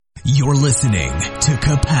You're listening to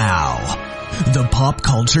Kapow, the pop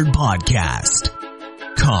culture podcast.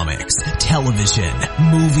 Comics, television,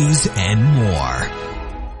 movies, and more.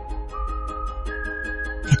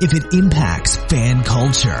 If it impacts fan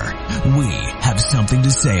culture, we have something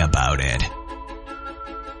to say about it.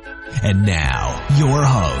 And now, your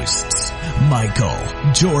hosts,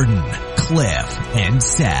 Michael, Jordan, Cliff, and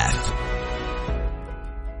Seth.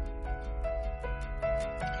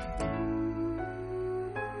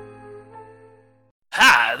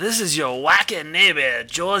 Hi, this is your wacky neighbor,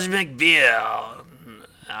 George McBeal.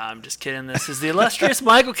 I'm just kidding. This is the illustrious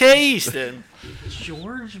Michael K. Easton.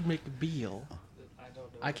 George McBeal.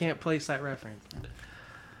 I can't place that reference.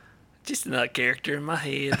 Just another character in my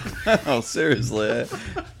head. Oh, seriously.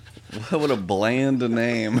 What a bland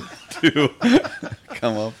name to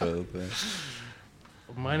come up with.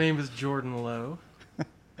 My name is Jordan Lowe.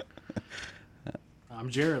 I'm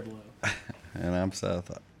Jared Lowe. And I'm Seth.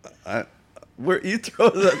 You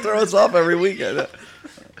throw us off every week.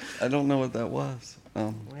 I don't know what that was.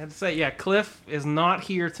 We had to say, Cliff is not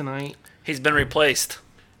here tonight. He's been replaced.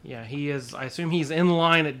 Yeah, he is. I assume he's in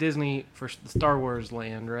line at Disney for the Star Wars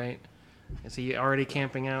land, right? Is he already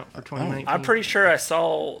camping out for 2019? I'm pretty sure I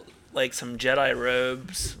saw like some Jedi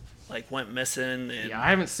robes went missing. And Yeah, I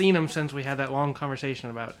haven't seen him since we had that long conversation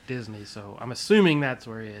about Disney, so I'm assuming that's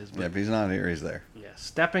where he is. But Yeah, if he's not here, he's there. yeah,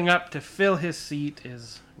 stepping up to fill his seat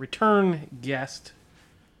is return guest.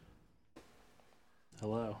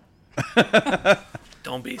 Hello.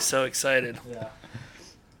 Don't be so excited. Yeah.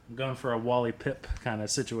 I'm going for a Wally Pip kind of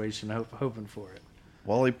situation, hoping for it.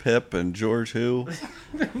 Wally Pip and George who?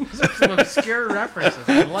 Some obscure references.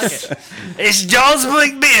 I like it. It's George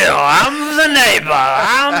McBeal. I'm the neighbor.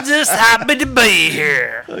 I'm just happy to be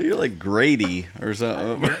here. Oh, you're like Grady or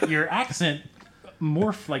something. Your accent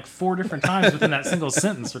morphed like 4 different times within that single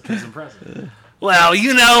sentence, which was impressive. Well,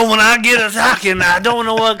 when I get a talking, I don't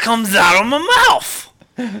know what comes out of my mouth.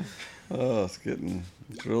 Oh,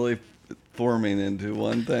 it's really forming into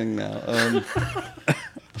one thing now.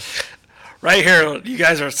 Right here, you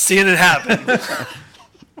guys are seeing it happen.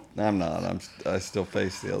 I'm not. I still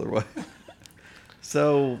face the other way.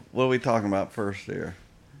 So, what are we talking about first here?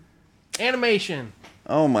 Animation.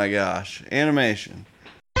 Oh my gosh, animation.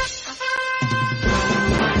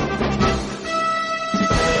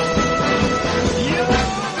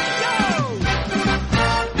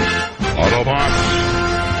 Autobots,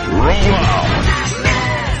 roll out!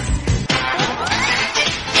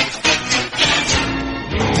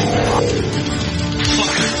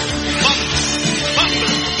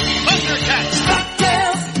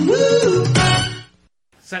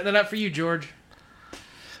 Setting it up for you, George.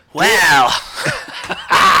 Well,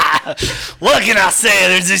 what can I say?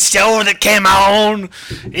 There's a show that came on.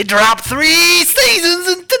 It dropped 3 seasons,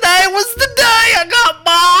 and today was the day I got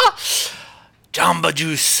my Jamba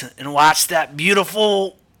Juice and watched that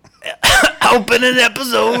beautiful opening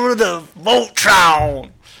episode of the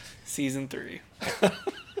Voltron, season 3. Kind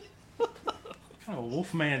of a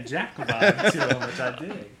Wolfman Jack vibe to him, which I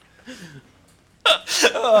dig.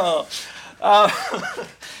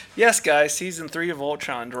 Yes, guys, season 3 of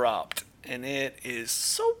Voltron dropped, and it is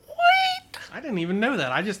so sweet. I didn't even know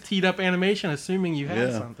that. I just teed up animation assuming you had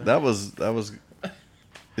Yeah, something. that was.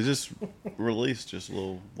 It just released just a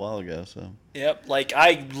little while ago. So Yep,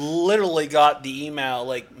 I literally got the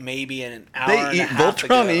email maybe in an hour and a half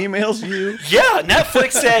Voltron ago. emails you. Yeah,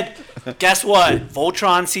 Netflix said, guess what?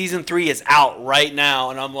 Voltron season 3 is out right now,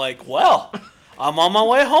 and I'm like, well, I'm on my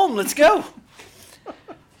way home. Let's go.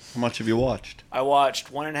 How much have you watched? I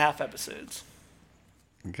watched 1.5 episodes,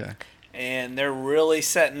 Okay. and they're really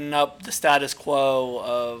setting up the status quo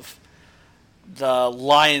of the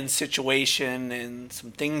lion situation, and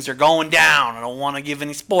some things are going down. I don't want to give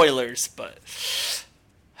any spoilers, but it's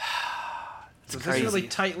So this crazy. is really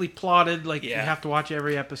tightly plotted. You Yeah. have to watch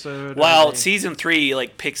every episode. Well, or- season 3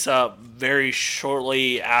 picks up very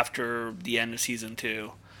shortly after the end of season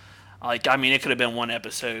 2. It could have been one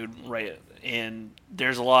episode, right? And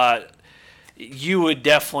there's a lot. You would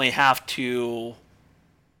definitely have to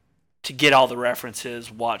get all the references,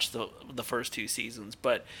 watch the first 2 seasons.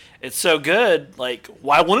 But it's so good.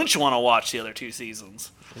 Why wouldn't you want to watch the other 2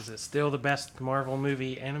 seasons? Is it still the best Marvel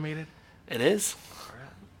movie animated? It is.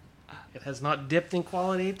 It has not dipped in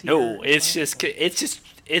quality. No, it's just. Let's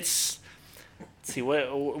see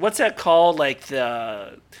what's that called?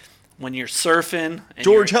 When you're surfing. And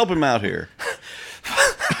George, help him out here.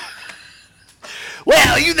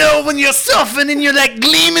 Well, when you're surfing and you're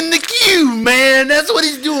gleaming the cube, man. That's what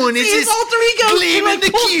he's doing. It's His just alter ego gleaming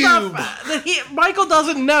the pulls cube. stuff that Michael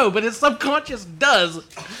doesn't know, but his subconscious does.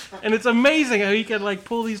 And it's amazing how he can like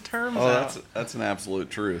pull these terms out. That's an absolute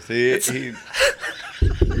truth. He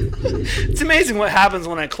It's amazing what happens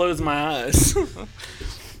when I close my eyes.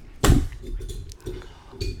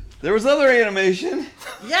 There was other animation.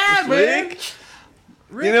 Yeah, this man. week.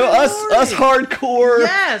 Rick You know, and us Morty. hardcore,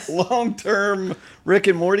 Yes. long-term Rick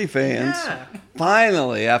and Morty fans. Yeah.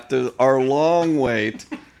 Finally, after our long wait,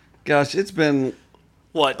 gosh, it's been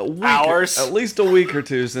What, a week, hours? at least a week or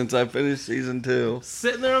two since I finished season 2.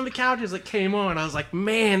 Sitting there on the couch as it came on, I was like,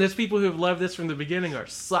 man, those people who have loved this from the beginning are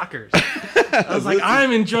suckers. I was like,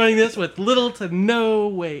 I'm enjoying this with little to no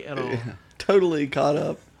wait at all. Totally caught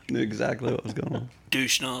up. Knew exactly what was going on.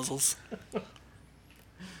 Douche nozzles.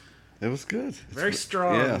 It was good. Very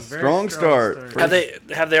strong. Yeah, very strong start. Have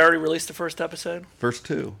they already released the first episode? First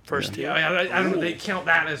 2. First two. Yeah, I don't know. They count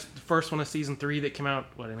that as the first one of season 3 that came out,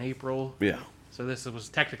 in April? Yeah. So this was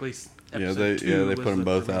technically Yeah, episode 2 they was put them the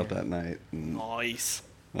both premiere. out that night. And Nice.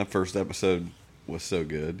 that first episode was so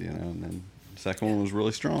good, and then the second one was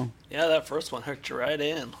really strong. Yeah, that first one hooked you right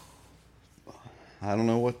in. I don't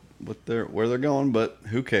know where they're going, but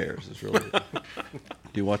who cares? It's really good.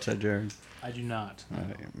 You watch that, Jared? I do not.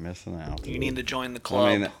 You're missing out. You need to join the club.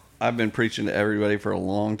 I mean, I've been preaching to everybody for a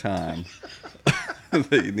long time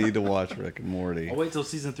that you need to watch Rick and Morty. I'll wait till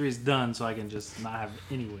season 3 is done so I can just not have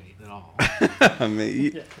any weight at all. I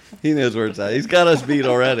mean, he knows where it's at. He's got us beat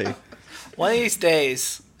already. One of these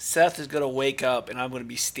days, Seth is going to wake up and I'm going to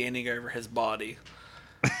be standing over his body.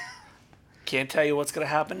 Can't tell you what's going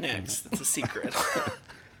to happen next. It's a secret.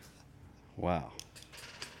 Wow.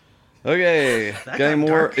 Okay, got getting more.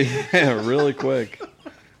 dark. Yeah, really quick.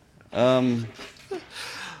 What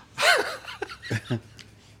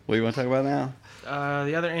do you want to talk about now?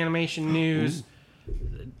 The other animation news,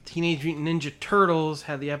 Teenage Mutant Ninja Turtles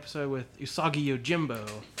had the episode with Usagi Yojimbo.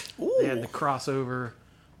 They had the crossover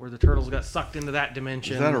where the turtles got sucked into that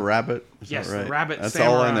dimension. Is that a rabbit? Is Yes, that right? the rabbit That's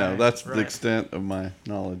all I samurai. know. That's the Right. extent of my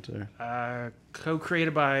knowledge there.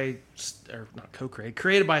 Co-created by, or not co-created,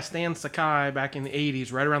 created by Stan Sakai back in the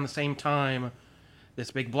 80s, right around the same time this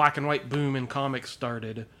big black and white boom in comics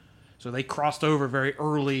started. So they crossed over very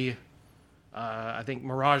early. I think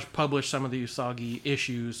Mirage published some of the Usagi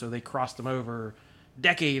issues, so they crossed them over a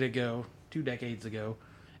decade ago, 2 decades ago.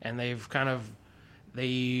 And they've kind of,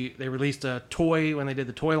 they released a toy when they did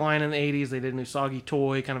the toy line in the 80s. They did an Usagi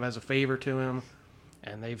toy kind of as a favor to him.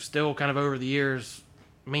 And they've still kind of over the years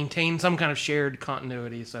maintained some kind of shared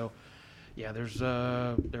continuity. So, yeah, there's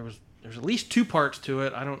at least 2 parts to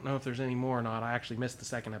it. I don't know if there's any more or not. I actually missed the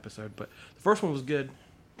second episode, but the first one was good.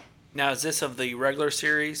 Now, is this of the regular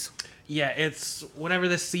series? Yeah, it's whatever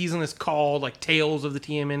this season is called, like Tales of the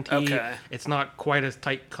TMNT. Okay. It's not quite as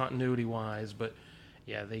tight continuity wise, but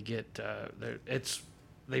yeah, they get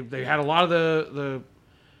they had a lot of the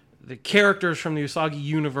characters from the Usagi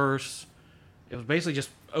universe. It was basically just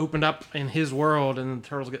opened up in his world, and the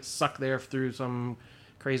turtles get sucked there through some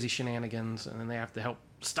crazy shenanigans, and then they have to help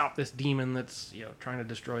stop this demon that's trying to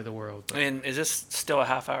destroy the world. But, And is this still a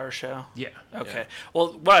half-hour show? yeah. Okay. Yeah. Well,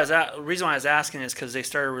 the reason why I was asking is because they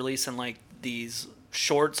started releasing like these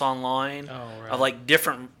shorts online Oh, right. of like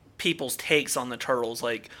different people's takes on the turtles.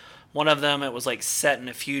 Like one of them, it was like set in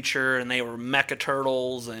the future, and they were mecha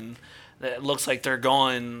turtles, and it looks like they're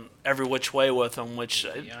going every which way with them, which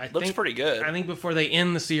I looks think- pretty good. I think before they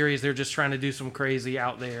end the series, they're just trying to do some crazy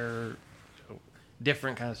out there,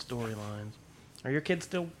 different kind of storylines. Are your kids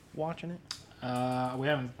still watching it? We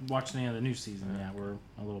haven't watched any of the new season yet. We're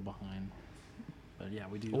a little behind. But yeah,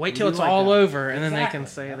 we do. Wait we till do it's like all that. over, and then they can Exactly.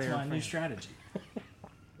 say That's they're my new fans. strategy.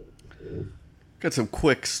 Got some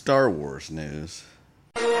quick Star Wars news.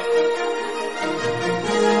 Star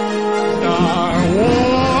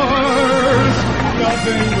Wars,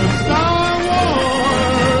 nothing but Star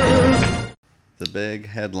Wars. The big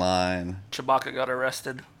headline. Chewbacca got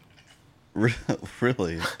arrested.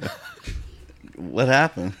 Really? What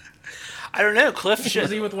happened? I don't know. Cliff Was should.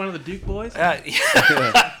 he with one of the Duke boys? He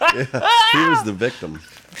was the victim.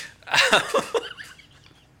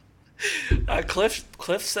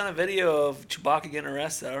 Cliff sent a video of Chewbacca getting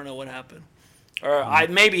arrested. I don't know what happened. Or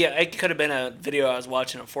maybe it could have been a video I was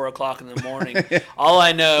watching at 4 o'clock in the morning. All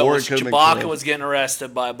I know Or it was could have been Chewbacca Cliff. was getting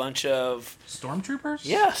arrested by a bunch of. Stormtroopers?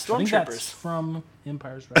 Yeah, I think stormtroopers. that's from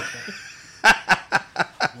Empire Strikes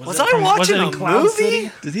Back. Was it I from- watching it a in Cloud movie?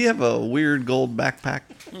 City? Did he have a weird gold backpack?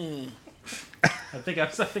 I think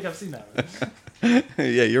I've seen that one.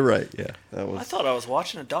 Yeah, you're right. Yeah, that I was. thought I was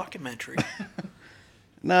watching a documentary.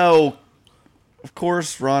 No, of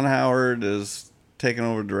course, Ron Howard is taking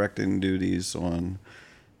over directing duties on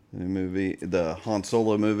the movie, the Han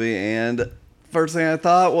Solo movie, and first thing I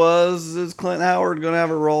thought was, is Clint Howard going to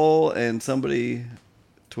have a role? And somebody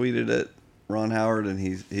tweeted it, Ron Howard, and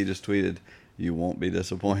he just tweeted, "You won't be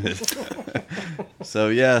disappointed." So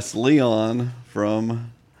yes, Leon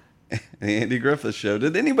from the Andy Griffith Show.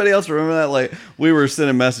 Did anybody else remember that? Like, we were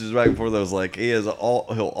sending messages back and forth that was like,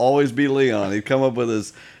 he'll always be Leon. He'd come up with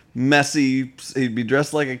his messy, he'd be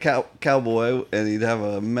dressed like a cowboy, and he'd have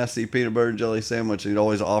a messy peanut butter and jelly sandwich, and he'd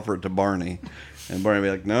always offer it to Barney. And Barney would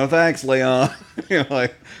be like, "No thanks, Leon."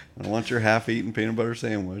 Like, "I don't want your half-eaten peanut butter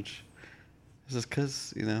sandwich." It's just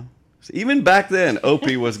because, even back then,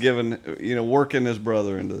 Opie was given, working his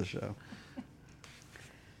brother into the show.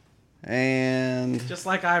 And Just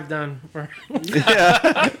like I've done.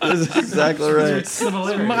 yeah, that's exactly right.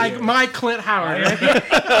 Similarity. My Clint Howard. Right?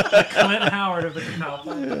 The Clint Howard of the Canal.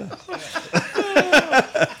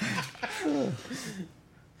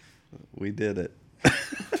 We did it.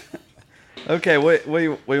 Okay, what do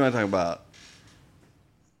you want to talk about?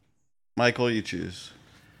 Michael, you choose.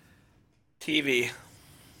 TV.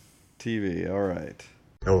 TV, all right.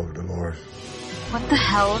 Hello, Dolores. What the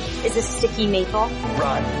hell is a sticky maple?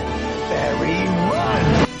 Run, Barry,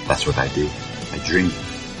 run! That's what I do. I drink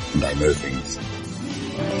and I know things.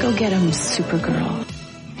 Go get him, Supergirl.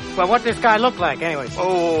 Well, what does this guy look like, anyway?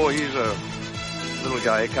 Oh, he's a little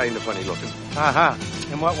guy, kind of funny looking. Uh-huh.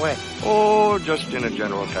 In what way? Oh, just in a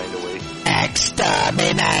general kind of way.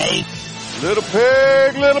 Exterminate! Little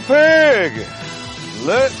pig,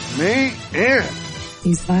 let me in.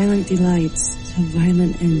 These violent delights have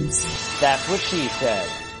violent ends. That's what she said.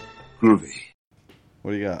 Groovy.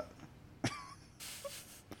 What do you got?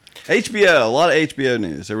 HBO, a lot of HBO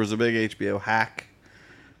news. There was a big HBO hack.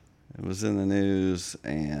 It was in the news,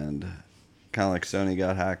 and kind of like Sony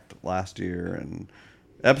got hacked last year. And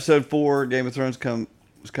episode 4, Game of Thrones,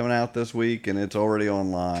 was coming out this week, and it's already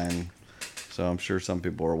online. So I'm sure some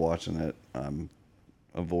people are watching it. I'm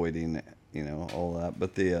avoiding, all that.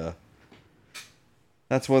 But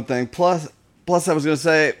that's one thing. Plus, I was going to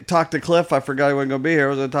say, talk to Cliff. I forgot he wasn't going to be here. I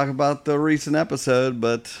was going to talk about the recent episode,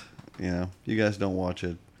 but, you guys don't watch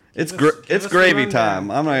it. It's gravy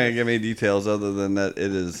time. I'm not going to give any details other than that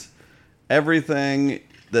it is everything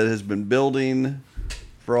that has been building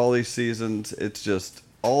for all these seasons. It's just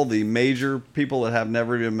all the major people that have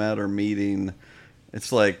never even met are meeting.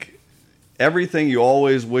 It's like everything you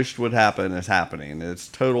always wished would happen is happening. It's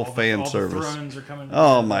total fan service. The thrones are coming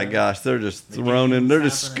Oh my gosh, they're just thrown in. They're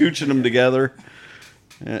just scooching them together.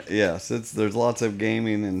 Yes, there's lots of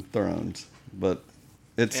gaming and Thrones, but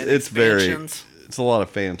it's a lot of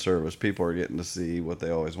fan service. People are getting to see what they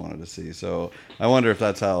always wanted to see. So I wonder if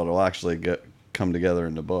that's how it'll actually come together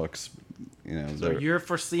in the books. So you're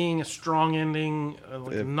foreseeing a strong ending,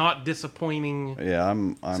 not disappointing. Yeah,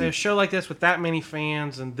 I'm. So a show like this with that many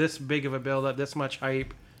fans and this big of a build-up, this much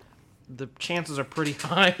hype, the chances are pretty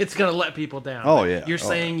high it's going to let people down. Oh, yeah. You're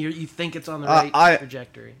saying you think it's on the right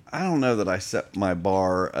trajectory. I don't know that I set my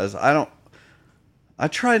bar as I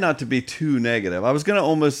try not to be too negative. I was going to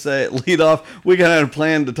almost say, lead off, we kind of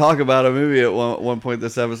planned to talk about a movie at one point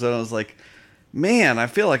this episode. I was like, man, I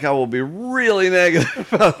feel like I will be really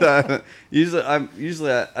negative about that.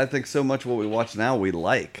 Usually I think so much of what we watch now we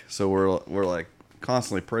like. So we're like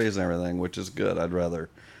constantly praising everything, which is good. I'd rather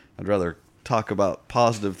talk about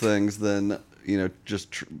positive things than,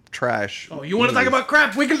 just trash. Oh, you want to talk about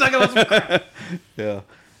crap? We can talk about some crap. Yeah.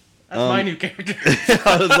 That's my new character.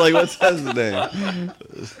 I was like, what's his name?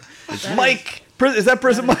 It's Mike. Is that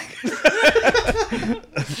Prison Mike?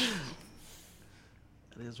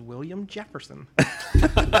 That is William Jefferson.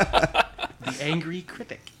 The angry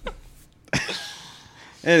critic.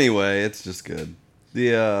 Anyway, it's just good.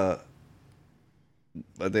 They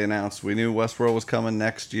announced we knew Westworld was coming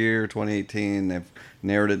next year, 2018. They've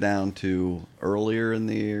narrowed it down to earlier in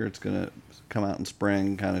the year. It's going to come out in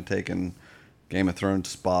spring, kind of taking Game of Thrones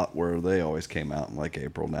spot where they always came out in like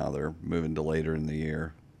April. Now they're moving to later in the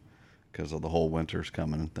year because of the whole winter's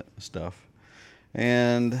coming and stuff.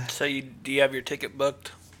 And So do you have your ticket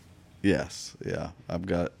booked? yes, yeah, I've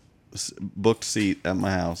got booked seat at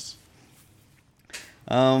my house.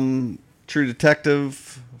 True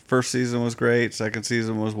Detective, first season was great. Second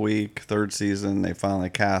season was weak. Third season, they finally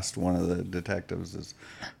cast one of the detectives as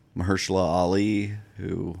Mahershala Ali,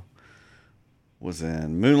 who was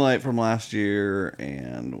in Moonlight from last year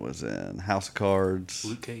and was in House of Cards.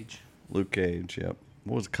 Luke Cage. Luke Cage, yep.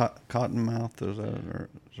 What was it, Cottonmouth? Was that,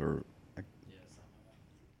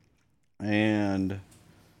 and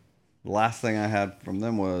the last thing I had from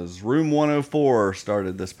them was Room 104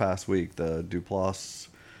 started this past week, the Duplass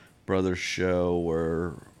brothers show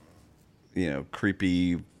where,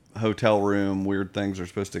 creepy hotel room, weird things are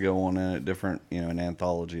supposed to go on in it, different, an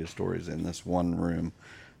anthology of stories in this one room.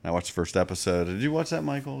 I watched the first episode. Did you watch that,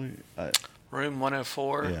 Michael? Room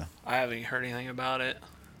 104. Yeah. I haven't heard anything about it.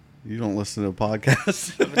 You don't listen to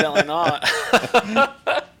podcasts? Evidently not.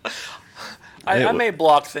 I may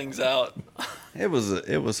block things out. It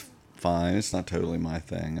was fine. It's not totally my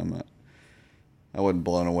thing. I wasn't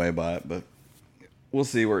blown away by it, but we'll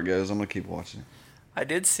see where it goes. I'm gonna keep watching it. I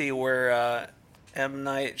did see where M.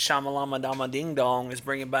 Night Shyamalama Dama Ding Dong is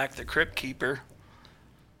bringing back the Crypt Keeper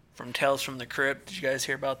from Tales from the Crypt. Did you guys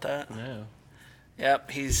hear about that? No.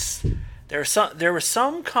 Yep, there was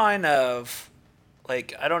some kind of,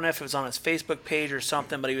 like, I don't know if it was on his Facebook page or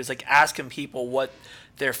something, but he was like asking people what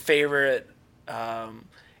their favorite,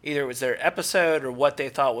 either it was their episode or what they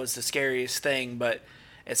thought was the scariest thing, but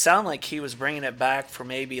it sounded like he was bringing it back for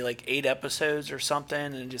maybe like 8 episodes or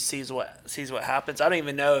something, and just sees what happens. I don't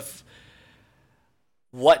even know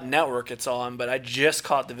what network it's on, but I just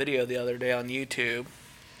caught the video the other day on YouTube.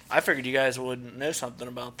 I figured you guys would know something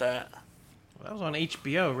about that. Well, that was on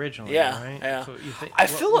HBO originally, yeah, right? Yeah. So you think, I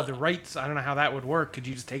feel with the rights, I don't know how that would work. Could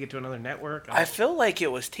you just take it to another network? I feel like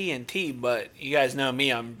it was TNT, but you guys know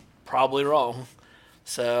me, I'm probably wrong.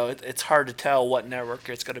 So it's hard to tell what network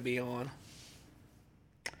it's going to be on.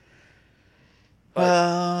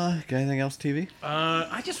 Got anything else, TV?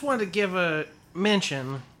 I just wanted to give a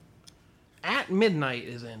mention. At Midnight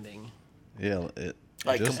is ending. Yeah,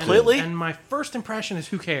 like completely. And my first impression is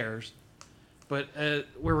who cares? But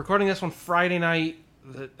we're recording this on Friday night.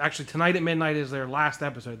 Actually, tonight at midnight is their last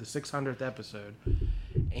episode, the 600th episode,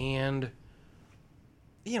 and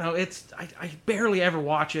I barely ever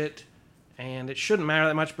watch it, and it shouldn't matter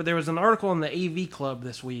that much. But there was an article in the AV Club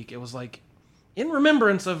this week. It was like in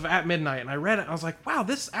remembrance of At Midnight, and I read it. I was like, wow,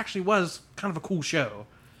 this actually was kind of a cool show,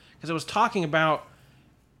 because it was talking about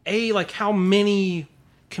like how many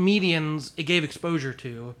comedians it gave exposure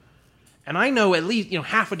to. And I know at least,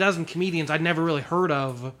 half a dozen comedians I'd never really heard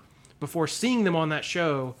of before seeing them on that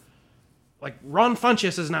show. Like, Ron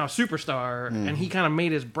Funches is now a superstar, and he kind of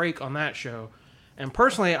made his break on that show. And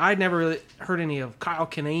personally, I'd never really heard any of Kyle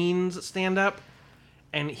Kinane's stand-up,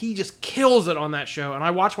 and he just kills it on that show. And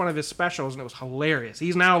I watched one of his specials, and it was hilarious.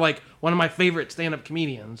 He's now, like, one of my favorite stand-up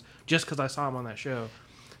comedians, just because I saw him on that show.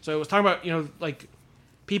 So it was talking about, like,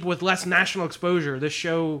 people with less national exposure. This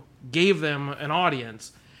show gave them an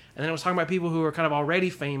audience. And then it was talking about people who were kind of already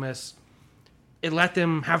famous. It let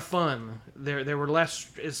them have fun. There were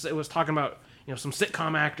less. It was talking about some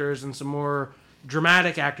sitcom actors and some more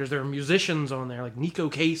dramatic actors. There were musicians on there, like Nico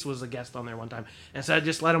Case was a guest on there one time. And so I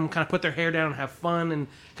just let them kind of put their hair down and have fun and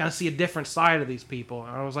kind of see a different side of these people.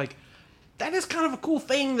 And I was like, that is kind of a cool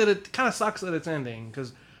thing. That it kind of sucks that it's ending,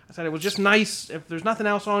 because I said it was just nice. If there's nothing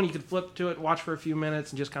else on, you could flip to it, watch for a few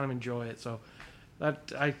minutes, and just kind of enjoy it. So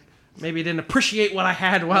that I maybe didn't appreciate what I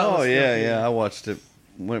had while. Oh yeah. I watched it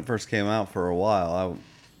when it first came out for a while. I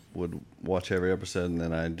would watch every episode, and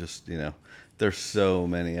then I just there's so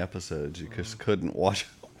many episodes you just couldn't watch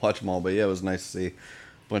them all. But yeah, it was nice to see a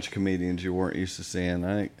bunch of comedians you weren't used to seeing.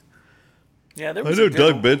 I know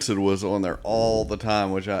Doug Benson was on there all the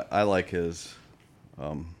time, which I like his.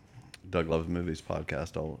 Doug Loves Movies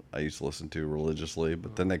podcast I used to listen to religiously,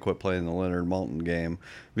 but then they quit playing the Leonard Maltin game.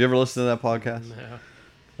 Have you ever listened to that podcast? No.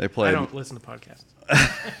 They play. I don't listen to podcasts.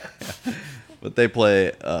 But they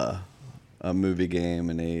play a movie game,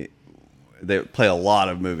 and they play a lot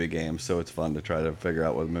of movie games, so it's fun to try to figure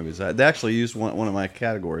out what the movies are. They actually used one of my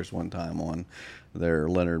categories one time on their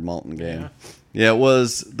Leonard Maltin game. Yeah, it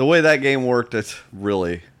was the way that game worked. It's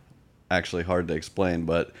really actually hard to explain,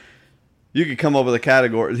 but you could come up with a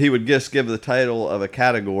category. He would just give the title of a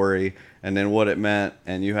category and then what it meant,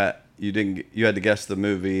 and you had to guess the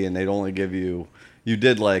movie, and they'd only give you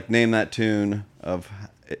did like name that tune of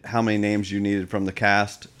how many names you needed from the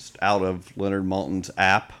cast out of Leonard Maltin's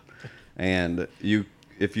app, and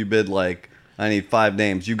if you bid like I need 5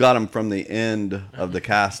 names, you got them from the end of the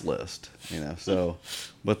cast list, So,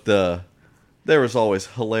 but there was always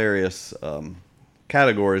hilarious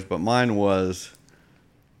categories, but mine was.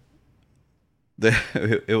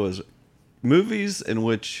 It was movies in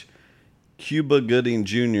which Cuba Gooding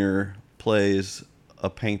Jr. plays a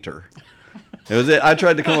painter. I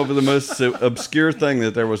tried to come up with the most obscure thing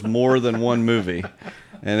that there was more than one movie,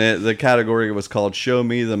 and the category was called "Show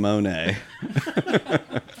Me the Monet."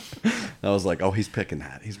 I was like, "Oh, he's picking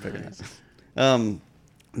that. He's picking that." Then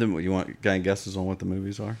you got any guesses on what the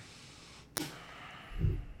movies are?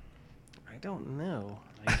 I don't know.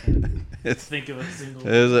 I can't think of a single.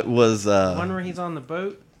 It was one where he's on the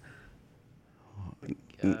boat.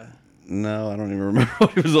 No, I don't even remember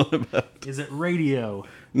what he was on about. Is it Radio?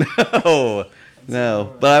 No.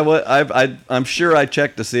 But I'm sure I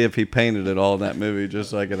checked to see if he painted it all in that movie,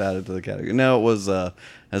 just so I could add it to the category. No, it was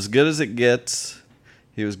As Good as It Gets,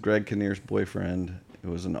 He was Greg Kinnear's boyfriend,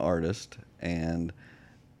 who was an artist, and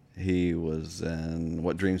he was in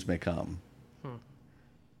What Dreams May Come.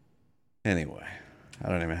 Anyway, I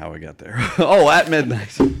don't even know how we got there. Oh, At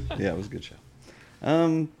Midnight. Yeah, it was a good show.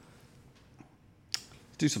 Let's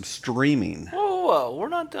do some streaming. Whoa, we're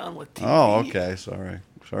not done with TV. Oh, okay. Sorry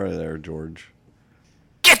there, George.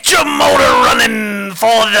 Get your motor running for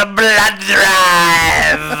the blood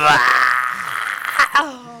drive.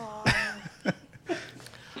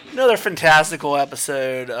 Another fantastical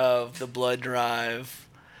episode of the Blood Drive.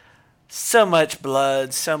 So much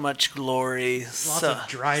blood, so much glory, Lots of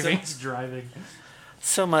driving.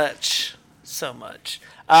 so much.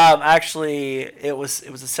 Actually, it was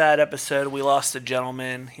a sad episode. We lost a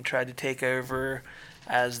gentleman. He tried to take over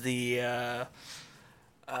as the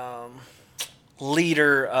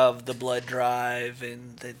leader of the blood drive,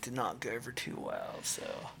 and that did not go over too well. So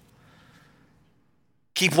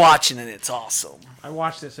keep watching it. It's awesome. I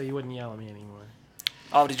watched it so you wouldn't yell at me anymore.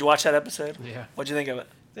 Oh, did you watch that episode? Yeah. What'd you think of it?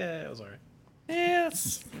 Yeah, it was alright.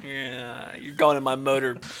 Yeah, you're going in my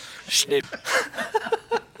motor shit.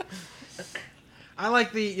 I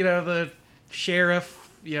like the sheriff.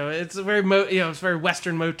 It's a very it's a very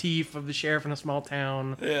Western motif of the sheriff in a small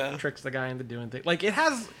town. Yeah. Tricks the guy into doing things. Like, it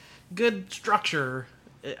has good structure.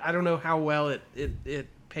 I don't know how well it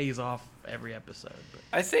pays off every episode, but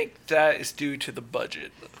I think that is due to the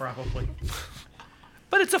budget. probably.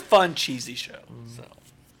 But it's a fun, cheesy show. So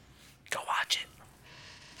go watch it.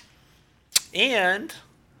 And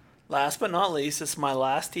last but not least, this is my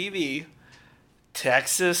last TV.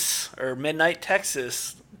 Midnight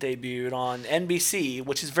Texas debuted on NBC,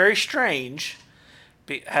 which is very strange.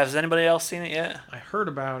 Has anybody else seen it yet? I heard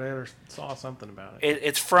about it or saw something about it.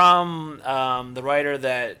 It's from the writer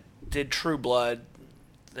that did True Blood.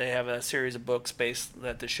 They have a series of books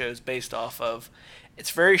that the show's based off of.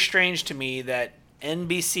 It's very strange to me that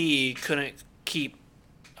NBC couldn't keep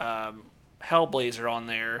Hellblazer on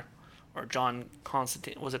there, or John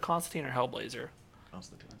Constantine. Was it Constantine or Hellblazer?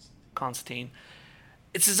 Constantine.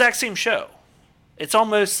 It's the exact same show. It's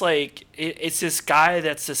almost like it's this guy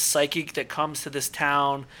that's this psychic that comes to this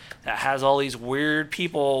town that has all these weird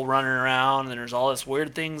people running around, and there's all this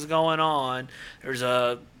weird things going on. There's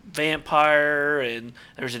a vampire, and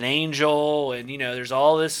there's an angel, and there's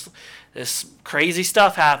all this crazy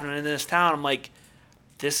stuff happening in this town. I'm like,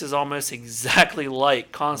 this is almost exactly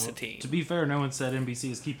like Constantine. Well, to be fair, no one said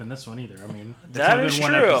NBC is keeping this one either. I mean, that is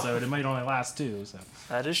one true. episode. It might only last 2. So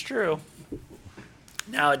that is true.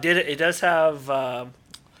 Now it does have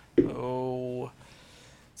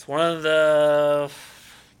it's one of the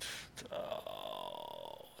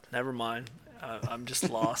never mind. I'm just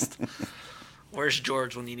lost. Where's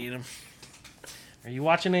George when you need him? Are you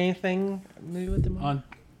watching anything new at the moment?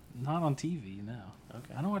 Not on TV, no.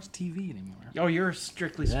 Okay. I don't watch TV anymore. Oh, you're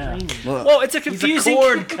strictly streaming. Well, it's a confusing He's a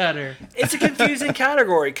cord cutter. It's a confusing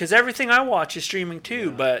category because everything I watch is streaming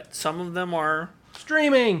too, but some of them are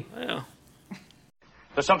streaming. Yeah.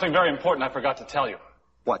 There's something very important I forgot to tell you.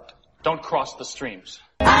 What? Don't cross the streams.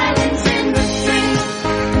 Islands in the stream,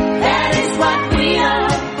 that is what we are.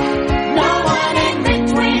 No one in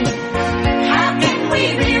between. How can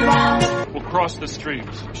we be wrong? We'll cross the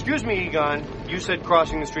streams. Excuse me, Egon. You said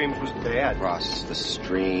crossing the streams was bad. Cross the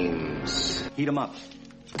streams. Heat 'em up.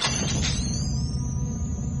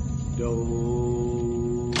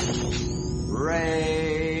 Do.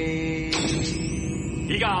 Re.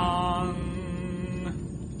 Egon.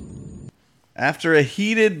 After a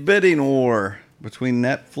heated bidding war between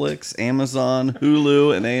Netflix, Amazon,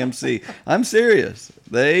 Hulu, and AMC, I'm serious.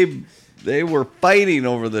 They were fighting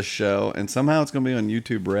over this show, and somehow it's going to be on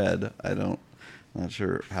YouTube Red. I'm not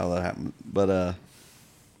sure how that happened, but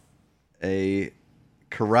a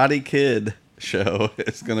Karate Kid show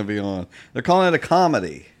is going to be on. They're calling it a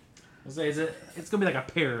comedy. It's gonna be like a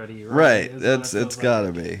parody, right? Right. It's got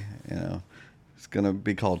to be. It's going to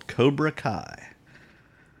be called Cobra Kai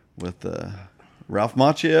with Ralph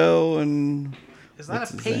Macchio and. Is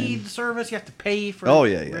that a paid service? You have to pay for. Oh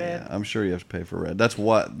yeah. Red? I'm sure you have to pay for Red. That's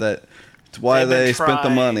why they spent the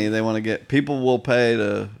money. They want to get people will pay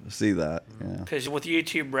to see that. Because with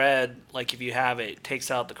YouTube Red, like if you have it, it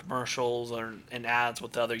takes out the commercials and ads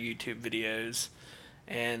with other YouTube videos,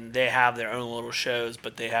 and they have their own little shows,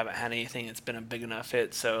 but they haven't had anything that's been a big enough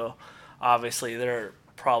hit. So obviously they're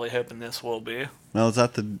probably hoping this will be. Now is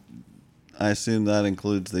that I assume that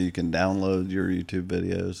includes that you can download your YouTube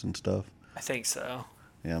videos and stuff. I think so.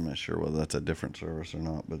 Yeah, I'm not sure whether that's a different service or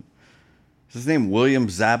not, but is his name William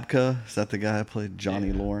Zabka? Is that the guy who played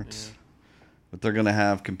Johnny Lawrence? Yeah. But they're going to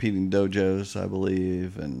have competing dojos, I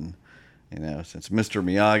believe, and since Mr.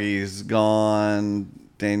 Miyagi's gone,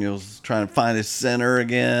 Daniel's trying to find his center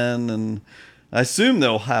again, and I assume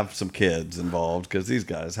they'll have some kids involved because these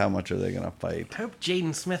guys, how much are they going to fight? I hope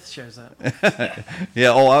Jaden Smith shows up.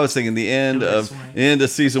 Yeah. Oh, I was thinking the end of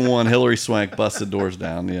season 1. Hilary Swank busted doors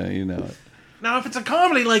down. Yeah, you know it. Now, if it's a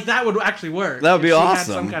comedy, like that would actually work. That would be If she had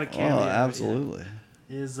awesome. some kind of cameo, absolutely.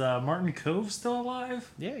 Is Martin Cove still alive?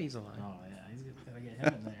 Yeah, he's alive. Oh yeah, he's gotta get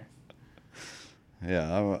him in there.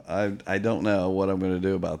 Yeah, I don't know what I'm going to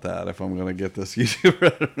do about that, if I'm going to get this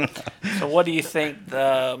YouTuber or not. So what do you think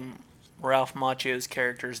the Ralph Macchio's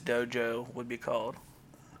character's dojo would be called?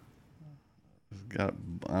 It's got,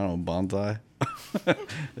 I don't know, bonsai?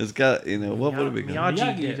 It's got, what would it be called?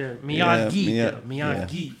 Miyagi.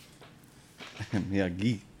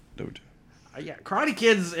 Miyagi dojo. Yeah, Karate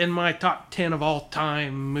Kid's in my top 10 of all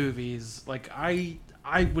time movies. Like, I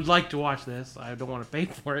would like to watch this. I don't want to pay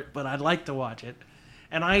for it, but I'd like to watch it.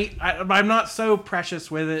 And I'm not so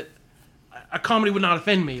precious with it. A comedy would not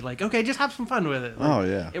offend me. Like, okay, just have some fun with it.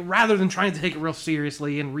 Like, rather than trying to take it real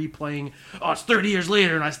seriously and replaying, it's 30 years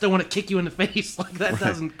later and I still want to kick you in the face. Like, that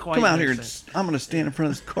doesn't quite Come out make here sense. and I'm going to stand in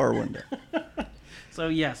front of this car window. So,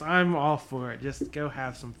 yes, I'm all for it. Just go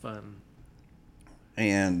have some fun.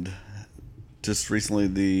 And just recently,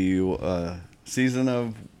 the season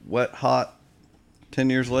of Wet Hot 10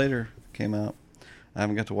 Years Later came out. I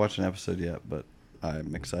haven't got to watch an episode yet, but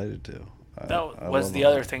I'm excited to. That was the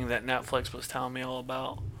other thing that Netflix was telling me all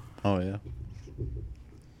about. Oh, yeah.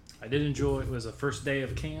 I did enjoy it. Was the first day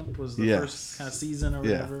of camp was the first kind of season or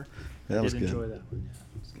whatever. That was good. Enjoy that one. Yeah,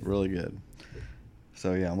 it was good. Really good.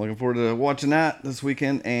 So, yeah, I'm looking forward to watching that this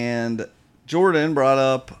weekend. And Jordan brought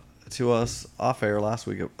up to us off air last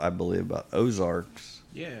week, I believe, about Ozarks.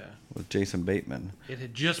 Yeah. With Jason Bateman. It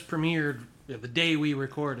had just premiered the day we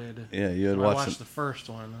recorded. Yeah, you had I watched watched the first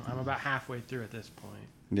one. I'm about halfway through at this point.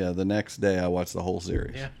 Yeah, the next day I watched the whole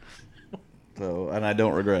series. Yeah. So, and I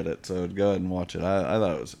don't regret it. So go ahead and watch it. I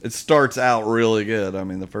thought it starts out really good. I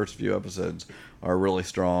mean, the first few episodes are really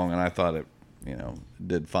strong, and I thought it,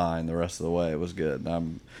 did fine the rest of the way. It was good.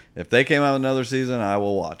 If they came out with another season, I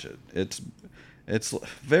will watch it. It's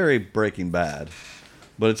very Breaking Bad,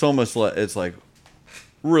 but it's almost like it's like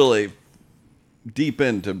really deep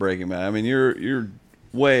into Breaking Bad. I mean, you're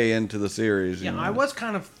way into the series. Yeah, I was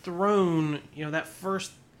kind of thrown. That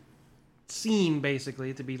first scene,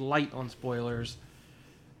 basically, to be light on spoilers.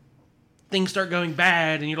 Things start going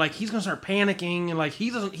bad, and you're like, he's gonna start panicking, and like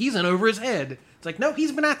he's in over his head. It's like, no,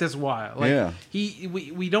 he's been at this a while. Like,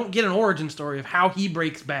 we don't get an origin story of how he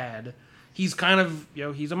breaks bad. He's kind of,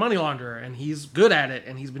 he's a money launderer, and he's good at it,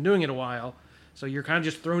 and he's been doing it a while. So you're kind of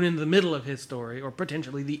just thrown into the middle of his story, or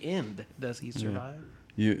potentially the end. Does he survive?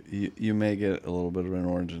 You may get a little bit of an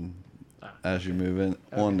origin as you move in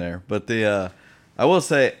on there. But I will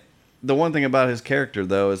say, the one thing about his character,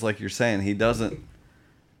 though, is like you're saying, he doesn't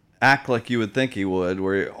act like you would think he would,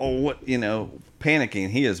 where, panicking.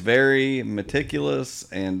 He is very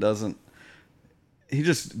meticulous and he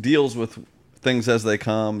just deals with things as they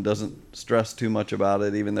come, doesn't stress too much about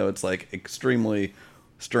it, even though it's like extremely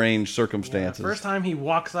strange circumstances. Yeah, the first time he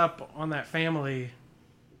walks up on that family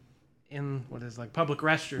in what is like public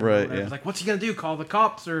restroom, right? Yeah. It's like, what's he gonna do? Call the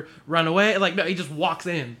cops or run away? Like, no, he just walks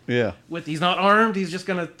in. Yeah. He's not armed. He's just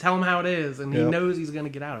gonna tell him how it is, and he knows he's gonna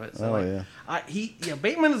get out of it. So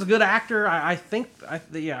Bateman is a good actor. I think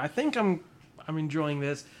I'm enjoying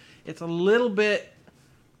this. It's a little bit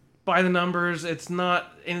by the numbers. It's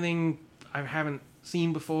not anything I haven't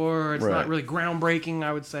seen before. It's not really groundbreaking,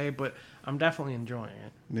 I would say, but I'm definitely enjoying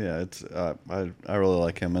it. Yeah, it's I really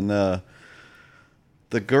like him, and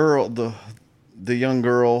the girl, the young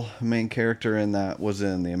girl, main character in that was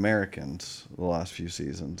in The Americans the last few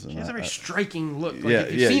seasons. And she has a very striking look. Like, yeah,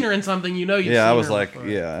 if you've seen her in something, you've seen her. Yeah, I was like, before.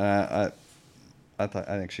 yeah, I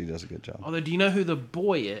think she does a good job. Although, do you know who the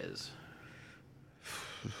boy is?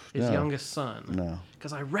 His youngest son. No.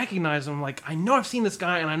 Because I recognize him. Like, I know I've seen this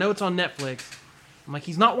guy, and I know it's on Netflix. I'm like,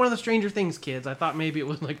 he's not one of the Stranger Things kids. I thought maybe it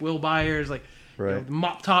was like Will Byers, like the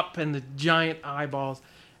mop top and the giant eyeballs.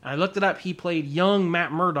 And I looked it up. He played young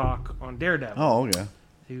Matt Murdock on Daredevil. Oh, okay.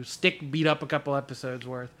 Who Stick beat up a couple episodes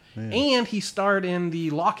worth. Yeah. And he starred in the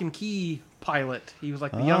Lock and Key pilot. He was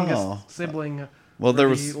like the youngest sibling. Well, there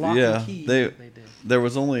was there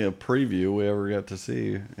was only a preview we ever got to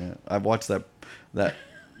see. Yeah, I've watched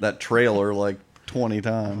that trailer like 20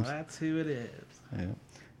 times. Well, that's who it is. Yeah,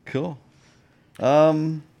 cool.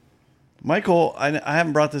 Michael, I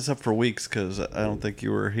haven't brought this up for weeks because I don't think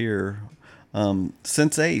you were here.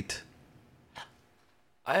 Sense8.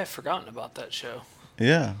 I have forgotten about that show.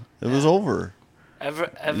 Yeah, it was over.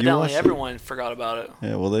 Evidently, everyone forgot about it.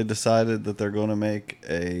 Yeah, well, they decided that they're going to make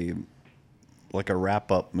a like a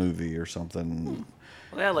wrap up movie or something.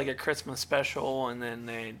 Well, they had like a Christmas special, and then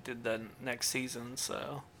they did the next season.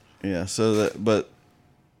 So yeah, but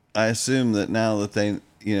I assume that now that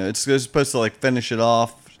it's supposed to like finish it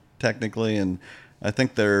off technically, and I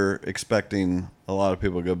think they're expecting a lot of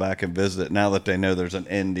people to go back and visit it now that they know there's an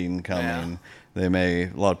ending coming. Yeah.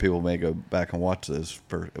 A lot of people may go back and watch this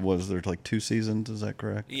was there like 2 seasons? Is that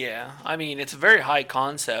correct? Yeah, I mean it's a very high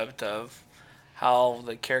concept of how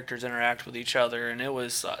the characters interact with each other, and it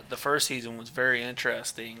was the first season was very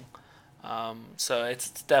interesting. So it's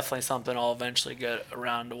definitely something I'll eventually get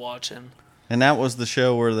around to watching. And that was the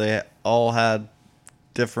show where they all had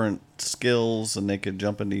different skills and they could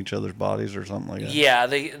jump into each other's bodies or something like that. Yeah,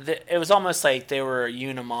 it was almost like they were a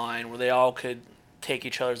Unimind where they all could take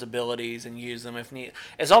each other's abilities and use them if need.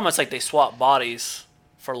 It's almost like they swapped bodies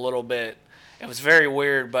for a little bit. It was very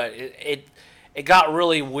weird, but it got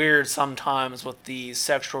really weird sometimes with the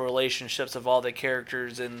sexual relationships of all the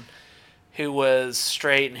characters and who was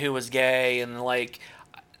straight and who was gay, and like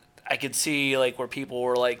I could see like where people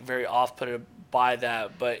were like very off-put by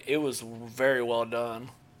that, but it was very well done.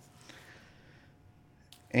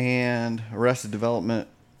 And Arrested Development,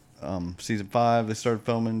 season 5, they started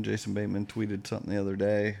filming. Jason Bateman tweeted something the other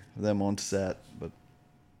day, them on set, but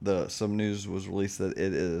some news was released that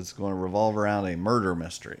it is going to revolve around a murder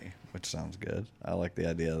mystery, which sounds good. I like the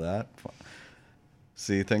idea of that.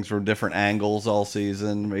 See things from different angles all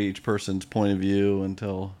season, each person's point of view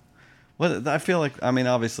until... I feel like, I mean,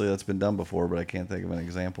 obviously that's been done before, but I can't think of an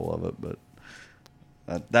example of it, but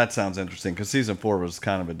that sounds interesting, because season 4 was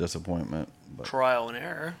kind of a disappointment. But. Trial and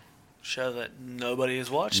Error, show that nobody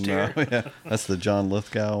has watched here. Yeah. That's the John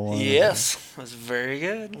Lithgow one. Yes, that's very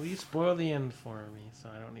good. Well, you spoil the end for me, so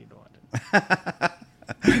I don't need to watch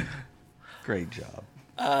it. Great job.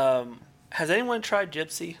 Has anyone tried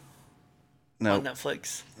Gypsy? No. On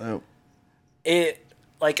Netflix? No.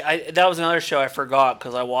 That was another show I forgot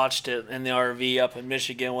because I watched it in the RV up in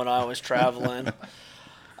Michigan when I was traveling.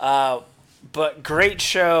 But great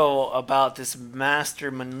show about this master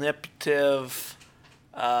manipulative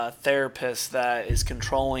therapist that is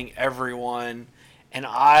controlling everyone. And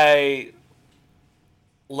I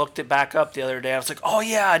looked it back up the other day. I was like, oh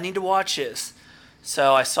yeah, I need to watch this.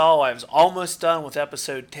 So I was almost done with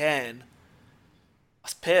episode 10. I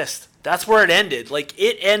was pissed. That's where it ended. Like,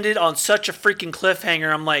 it ended on such a freaking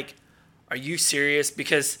cliffhanger. I'm like, are you serious?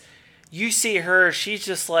 Because you see her, she's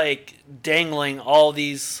just like dangling all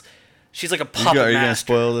these. She's like a puppet master. Are you going to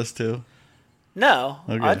spoil this too? No.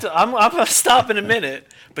 Okay. I'm going to stop in a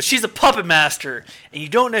minute. But she's a puppet master, and you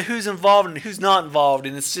don't know who's involved and who's not involved.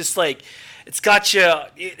 And it's just like, it's got you.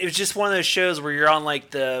 It was just one of those shows where you're on like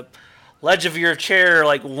the ledge of your chair,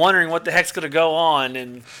 like wondering what the heck's going to go on.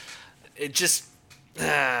 And it just.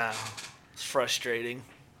 It's frustrating.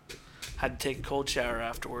 Had to take a cold shower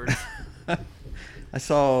afterwards. I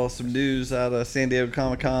saw some news out of San Diego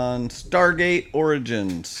Comic-Con. Stargate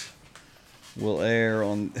Origins will air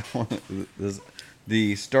on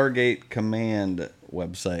the Stargate Command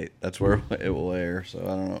website. That's where it will air. So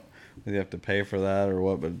I don't know if you have to pay for that or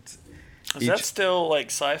what. But is that still like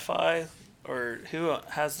Sci-Fi, or who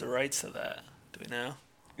has the rights to that? Do we know?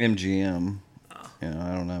 MGM.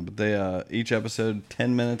 I don't know, but they each episode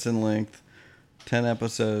 10 minutes in length. 10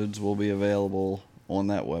 episodes will be available on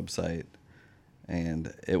that website,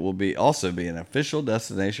 and it will also be an official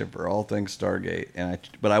destination for all things Stargate.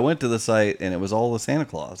 But I went to the site and it was all the Santa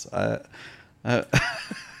Claus. Wow,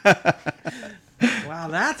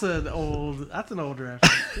 that's an old reference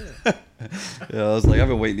too. Yeah, I was like, I've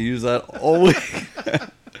been waiting to use that all week.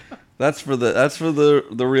 That's for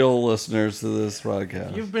the real listeners to this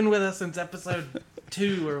podcast. You've been with us since episode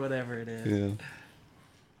 2 or whatever it is.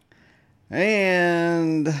 Yeah.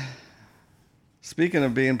 And speaking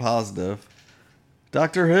of being positive,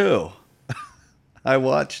 Doctor Who. I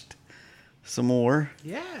watched some more.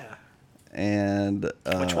 Yeah. And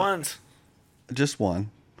which ones? Just one.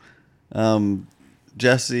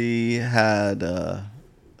 Jesse had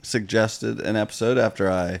suggested an episode after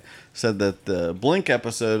I said that the Blink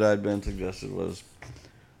episode I'd been suggested was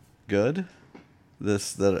good.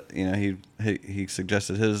 He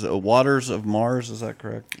suggested his Waters of Mars. Is that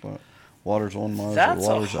correct? Waters on Mars. That's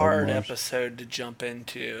or Waters a hard of Mars? Episode to jump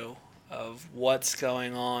into of what's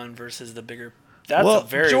going on versus the bigger. That's a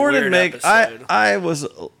very weird episode. I was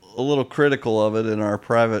a little critical of it in our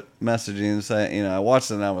private messaging, saying, I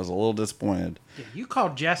watched it and I was a little disappointed. Yeah, you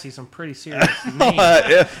called Jesse some pretty serious names.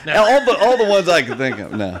 All the ones I could think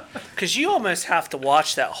of. No, because you almost have to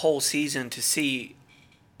watch that whole season to see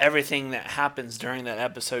everything that happens during that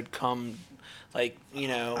episode come Like, you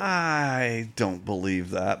know, I don't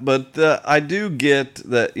believe that, but I do get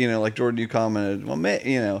that. You know, like Jordan, you commented. Well,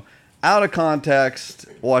 you know, out of context,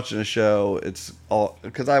 watching a show, it's all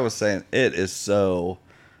because I was saying it is so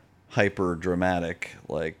hyper dramatic,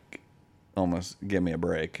 like almost give me a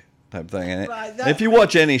break type thing. And if you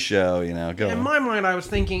watch any show, you know, go. In my mind, I was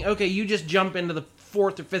thinking, okay, you just jump into the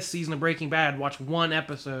 4th or 5th season of Breaking Bad, watch one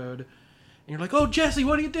episode, and you're like, oh, Jesse,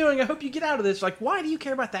 what are you doing? I hope you get out of this. Like, why do you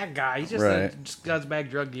care about that guy? He's just a scuzzbag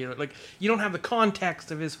drug dealer. Like, you don't have the context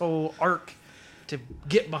of his whole arc to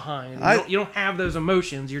get behind. You don't have those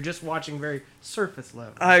emotions. You're just watching very surface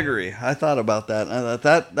level. I agree. I thought about that.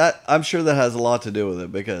 That I'm sure that has a lot to do with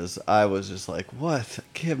it because I was just like, "What?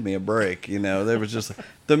 Give me a break!" You know, there was just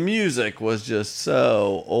the music was just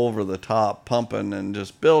so over the top, pumping and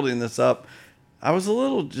just building this up. I was a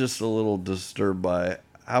little disturbed by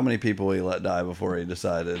how many people he let die before he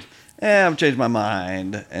decided, I've changed my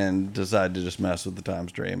mind and decided to just mess with the time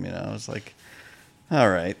stream. You know, it's like, all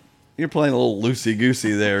right. You're playing a little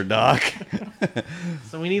loosey-goosey there, Doc.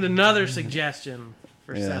 So we need another suggestion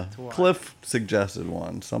for Seth to watch. Cliff suggested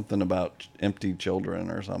one, something about empty children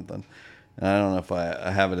or something. And I don't know if I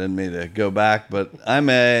have it in me to go back, but I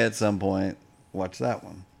may at some point watch that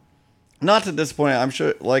one. Not to disappoint, I'm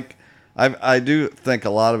sure, like, I do think a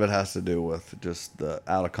lot of it has to do with just the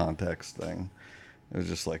out-of-context thing. It was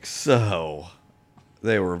just like, so,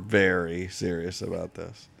 they were very serious about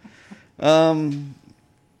this.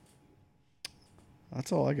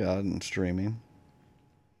 That's all I got in streaming.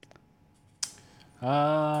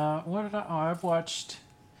 What did I've watched.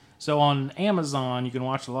 So on Amazon, you can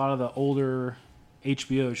watch a lot of the older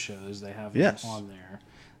HBO shows they have on there.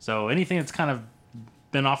 So anything that's kind of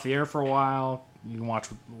been off the air for a while, you can watch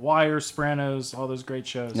Wire, Sopranos, all those great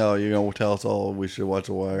shows. No, you're going to tell us all we should watch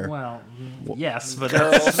The Wire. Well, yes, but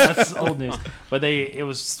that's old news. But it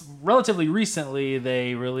was relatively recently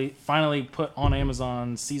they finally put on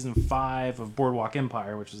Amazon season 5 of Boardwalk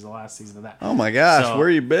Empire, which is the last season of that. Oh my gosh, where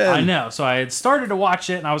you been? I know. So I had started to watch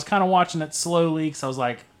it, and I was kind of watching it slowly because I was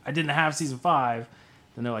like, I didn't have season 5.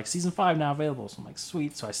 Then they're like, season 5 now available. So I'm like,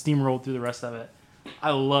 sweet. So I steamrolled through the rest of it.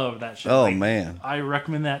 I love that show. Oh, like, man. I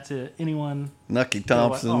recommend that to anyone. Nucky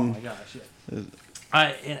Thompson. Oh, my gosh.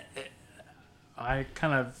 Yeah.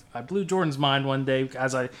 I blew Jordan's mind one day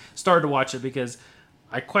as I started to watch it because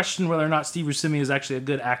I questioned whether or not Steve Buscemi is actually a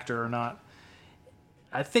good actor or not.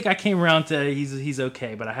 I think I came around to he's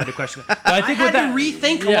okay, but I had to question it. But I think I had to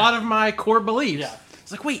rethink a lot of my core beliefs. Yeah.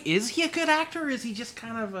 It's like, wait, is he a good actor or is he just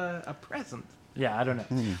kind of a present? Yeah, I don't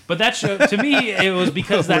know. But that show, to me, it was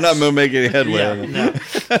because we're not going to make any headway on it. No.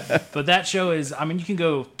 But that show is, I mean, you can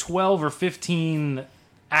go 12 or 15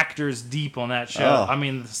 actors deep on that show. Oh. I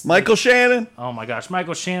mean, Michael Shannon. Oh my gosh,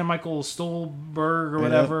 Michael Shannon, Michael Stolberg or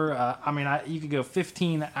whatever. You could go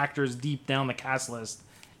 15 actors deep down the cast list,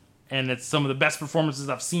 and it's some of the best performances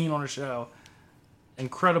I've seen on a show.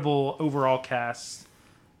 Incredible overall cast.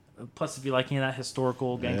 Plus, if you like any of that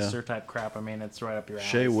historical gangster type crap, I mean, it's right up your alley.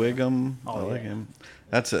 Shea Wiggum, I like him.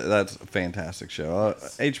 That's a fantastic show.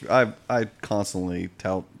 I constantly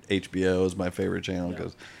tout HBO as my favorite channel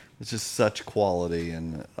because it's just such quality,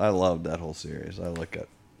 and I love that whole series. I look at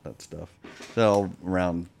that stuff. It's all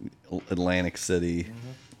around Atlantic City,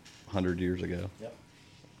 100 years ago. Yep.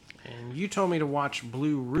 And you told me to watch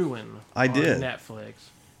Blue Ruin. I did. On Netflix.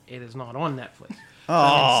 It is not on Netflix.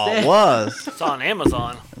 Oh, it was. It's on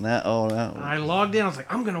Amazon. And that I logged in. I was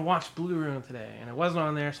like, I'm going to watch Blue Ruin today. And it wasn't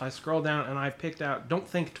on there, so I scrolled down and I picked out Don't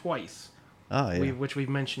Think Twice. Oh, yeah. Which we've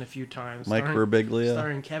mentioned a few times. Mike Birbiglia.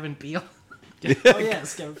 Starring Kevin Peele. Oh,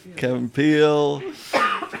 yes, Kevin Peele. Kevin Peele.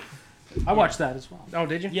 I watched that as well. Oh,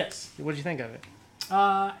 did you? Yes. What did you think of it?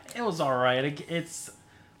 It was all right.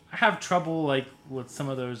 I have trouble like with some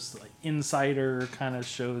of those like insider kind of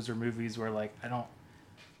shows or movies where like I don't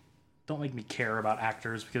make me care about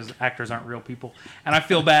actors because actors aren't real people, and I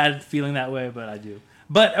feel bad feeling that way, but I do.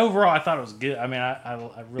 But overall, I thought it was good. I mean, I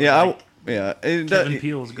really Kevin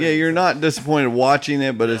Peele was great. Yeah, you're not disappointed watching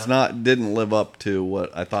it, but it's didn't live up to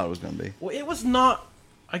what I thought it was going to be. Well, it was not.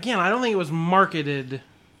 Again, I don't think it was marketed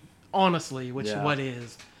honestly, which is what it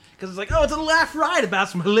is. Because it's like, oh, it's a laugh ride about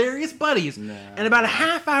some hilarious buddies. And about a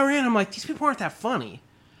half hour in, I'm like, these people aren't that funny.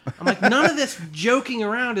 I'm like, none of this joking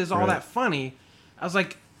around is all that funny. I was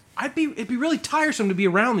like, it'd be really tiresome to be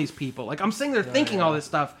around these people. Like, I'm sitting there thinking all this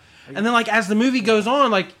stuff. And then, like, as the movie goes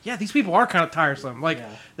on, like, these people are kind of tiresome. Like,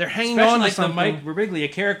 they're hanging on to something. Mike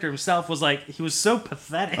Birbiglia character himself was like, he was so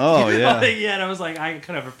pathetic. Oh, yeah. And I was like, I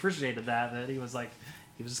kind of appreciated that he was like,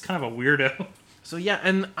 he was just kind of a weirdo. So,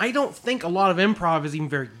 and I don't think a lot of improv is even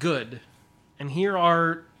very good. And here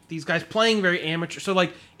are these guys playing very amateur. So,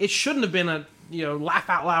 like, it shouldn't have been laugh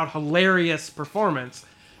out loud, hilarious performance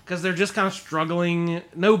because they're just kind of struggling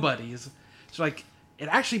nobodies. So like it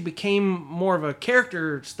actually became more of a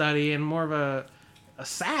character study and more of a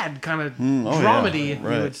sad kind of dramedy,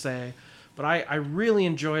 you would say. But I really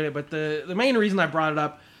enjoyed it. But the main reason I brought it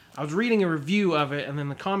up, I was reading a review of it, and in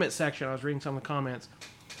the comment section, I was reading some of the comments,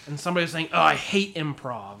 and somebody was saying, "Oh, I hate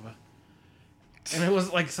improv." And it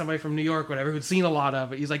was like somebody from New York, whatever, who'd seen a lot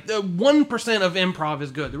of it. He's like, the 1% of improv is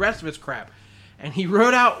good. The rest of it's crap. And he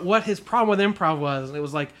wrote out what his problem with improv was. And it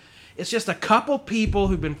was like, it's just a couple people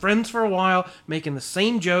who've been friends for a while making the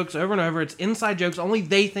same jokes over and over. It's inside jokes only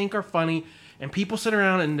they think are funny. And people sit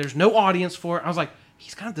around and there's no audience for it. I was like,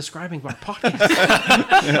 he's kind of describing our podcast.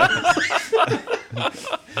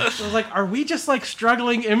 So I was like, are we just like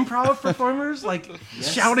struggling improv performers? Like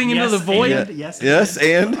shouting into the void? And, yes,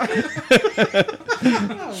 and.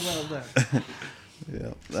 Oh, well done.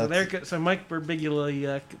 Yeah, so Mike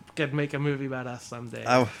Birbiglia could make a movie about us someday.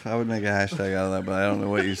 I would make a hashtag out of that, but I don't know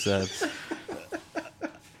what you said.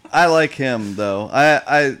 I like him though.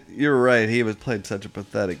 You're right. He played such a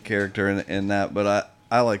pathetic character in that, but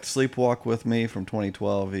I like Sleepwalk with Me from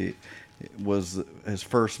 2012. It was his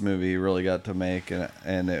first movie he really got to make,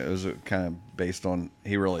 and it was kind of based on,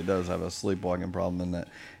 he really does have a sleepwalking problem in that.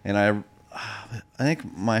 And I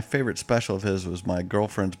think my favorite special of his was My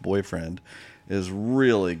Girlfriend's Boyfriend. Is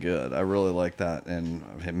really good. I really like that, and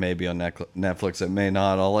it may be on Netflix. It may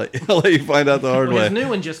not. I'll let you find out the hard way. His new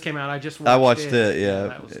one just came out. I watched it. Yeah,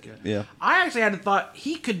 that was good. Yeah, I actually had thought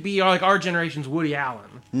he could be like our generation's Woody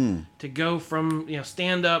Allen. To go from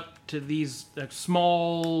stand up to these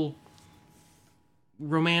small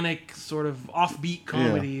romantic sort of offbeat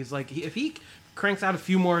comedies. Like if he cranks out a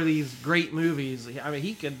few more of these great movies, I mean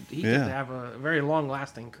he could have a very long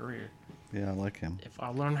lasting career. Yeah, I like him. If I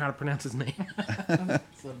learn how to pronounce his name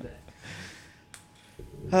someday.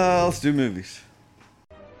 Let's do movies.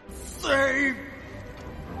 Save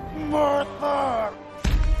Martha!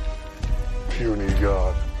 Puny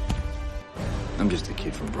God. I'm just a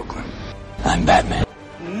kid from Brooklyn. I'm Batman.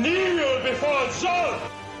 Kneel before Zod!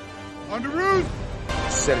 On the roof!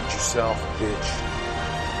 Said it yourself,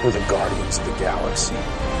 bitch. We're the Guardians of the Galaxy.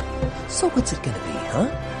 So what's it gonna be, huh?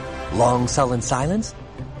 Long sullen silence?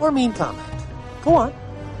 Or mean comment? Go on.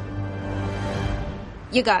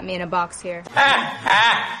 You got me in a box here.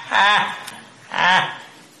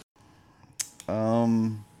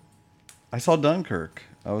 I saw Dunkirk.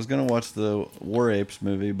 I was gonna watch the War Apes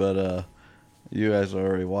movie, but you guys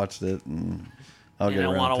already watched it, and I'll get around to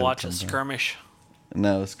it. You don't want to watch a sometime. skirmish?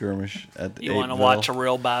 No, a skirmish at the You want to watch a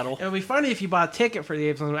real battle? It would be funny if you bought a ticket for the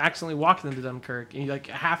apes and accidentally walked into Dunkirk, and you like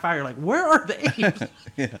a half hour, you're like, where are the apes?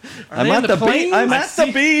 Yeah. Are they on the plane? I'm at the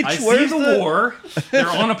beach. I Where's see the war. They're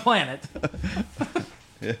on a planet.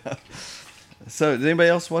 Yeah. So, did anybody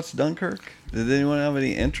else watch Dunkirk? Did anyone have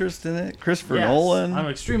any interest in it? Christopher Nolan? I'm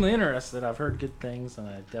extremely interested. I've heard good things, and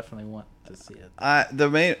I definitely want to see it. The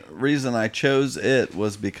main reason I chose it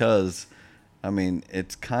was because, I mean,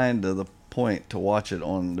 it's kind of the point to watch it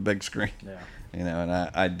on the big screen. Yeah. And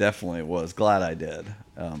I definitely was glad I did.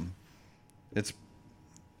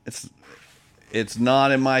 It's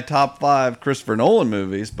not in my top 5 Christopher Nolan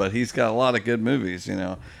movies, but he's got a lot of good movies.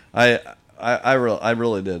 I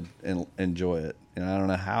really did enjoy it, and I don't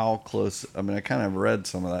know how close. I mean, I kind of read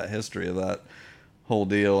some of that history of that whole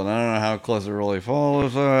deal, and I don't know how close it really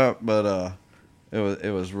follows up, but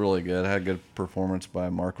it was really good. It had a good performance by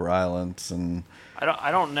Mark Rylance, and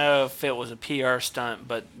I don't know if it was a PR stunt,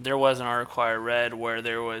 but there was an article I read where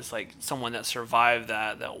there was like someone that survived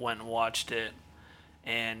that went and watched it,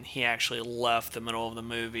 and he actually left the middle of the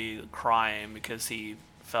movie crying because he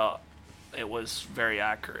felt it was very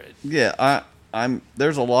accurate. Yeah,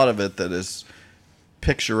 there's a lot of it that is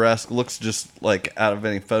picturesque, looks just like out of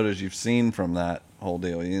any photos you've seen from that whole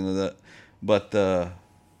deal, but I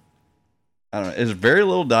don't know, it's very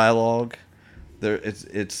little dialogue.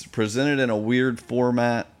 It's presented in a weird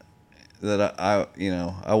format that I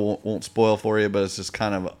won't spoil for you, but it's just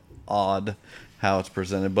kind of odd how it's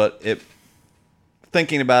presented. But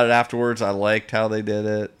thinking about it afterwards, I liked how they did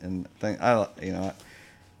it, and I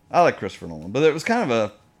like Christopher Nolan. But it was kind of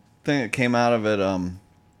a thing that came out of it,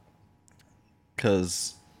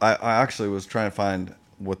 because I actually was trying to find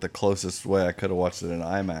what the closest way I could have watched it in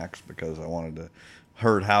IMAX, because I wanted to.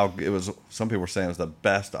 Heard how it was. Some people were saying it was the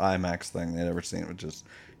best IMAX thing they'd ever seen. It was just,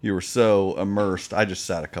 you were so immersed. I just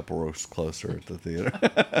sat a couple rows closer at the theater.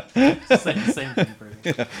 same thing for you.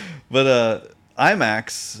 Yeah. But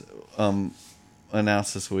IMAX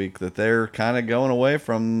announced this week that they're kind of going away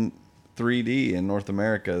from 3D in North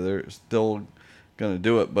America. They're still going to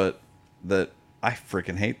do it, but that I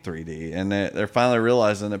freaking hate 3D, and they're finally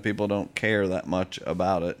realizing that people don't care that much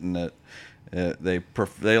about it, and that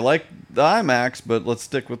they like the IMAX, but let's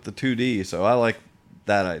stick with the 2D. So I like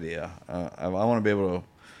that idea. I want to be able to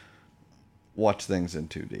watch things in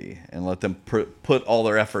 2D and let them put all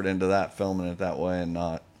their effort into that, filming it that way, and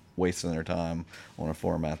not wasting their time on a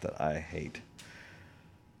format that I hate.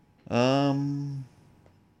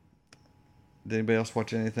 Did anybody else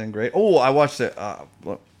watch anything great? Oh, I watched a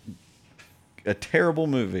terrible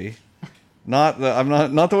movie. Not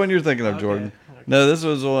the one you're thinking of, Jordan. Okay. No, this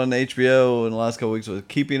was on HBO in the last couple weeks. Was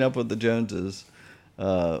Keeping Up with the Joneses,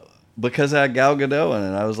 because it had Gal Gadot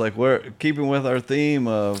in it. I was like, we're keeping with our theme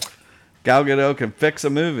of Gal Gadot can fix a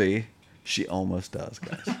movie. She almost does,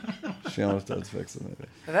 guys. She almost does fix the movie.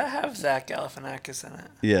 Did that have Zach Galifianakis in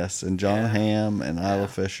it? Yes, and John Hamm and Isla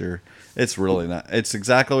Fisher. It's really not. It's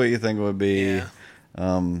exactly what you think it would be.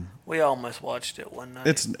 Yeah. We almost watched it one night.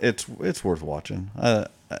 It's worth watching.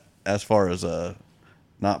 As far as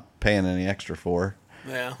not paying any extra for.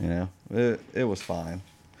 Yeah. You know, it was fine.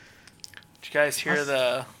 Did you guys hear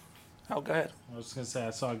the? Oh, go ahead. I was just gonna say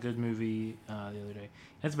I saw a good movie the other day.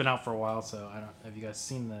 It's been out for a while, so I don't. Have you guys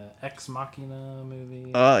seen the Ex Machina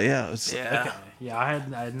movie? Yeah. Yeah. Okay. Yeah, I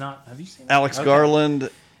had not. Have you seen it? Alex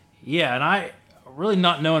Garland. Yeah, and I really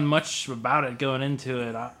not knowing much about it going into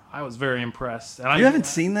it, I was very impressed. And you haven't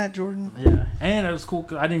seen that, Jordan? Yeah, and it was cool.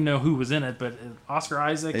 'Cause I didn't know who was in it, but Oscar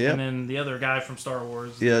Isaac and then the other guy from Star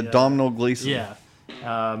Wars. Yeah, Domhnall Gleeson. Yeah,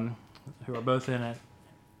 who are both in it.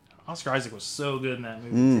 Oscar Isaac was so good in that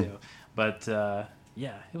movie too. But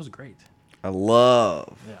yeah, it was great. I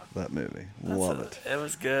love that movie. Love it. It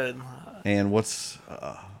was good. And what's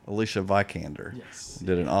Alicia Vikander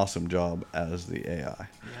did an awesome job as the AI.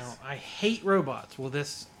 You know, I hate robots. Will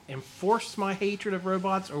this enforce my hatred of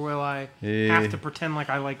robots, or will I have to pretend like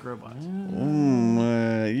I like robots?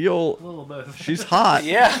 You'll. A little both. She's hot.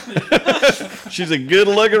 Yeah. She's a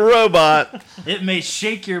good-looking robot. It may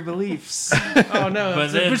shake your beliefs. Oh no!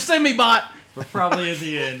 But send me bot. But probably in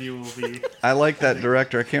the end, you will be. I like that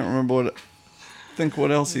director. I can't remember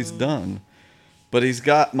what else he's done, but he's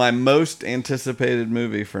got my most anticipated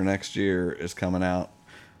movie for next year is coming out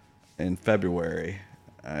in February.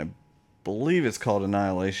 I believe it's called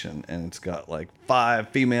Annihilation, and it's got like 5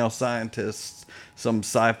 female scientists, some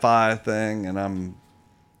sci-fi thing, and I'm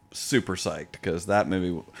super psyched because that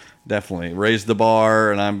movie definitely raised the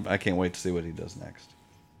bar, and I can't wait to see what he does next.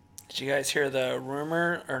 Did you guys hear the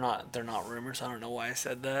rumor, or not? They're not rumors. I don't know why I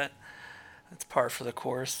said that. It's par for the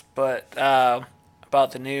course. But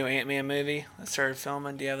about the new Ant-Man movie that started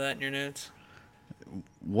filming. Do you have that in your notes?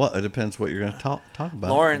 What? It depends what you're going to talk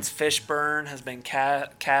about. Lawrence Fishburne has been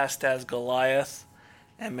cast as Goliath,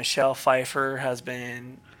 and Michelle Pfeiffer has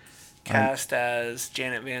been cast as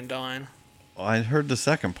Janet Van Dyne. I heard the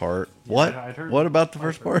second part. What? What about the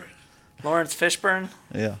first part? Lawrence Fishburne?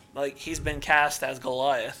 Yeah. Like, he's been cast as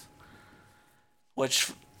Goliath.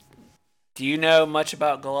 Which, do you know much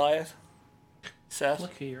about Goliath, Seth?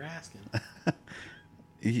 Look who you're asking.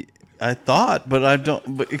 I thought, but I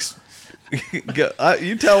don't. But you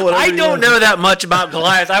tell whatever. I you don't want. know that much about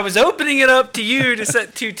Goliath. I was opening it up to you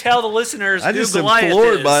to tell the listeners I who just Goliath am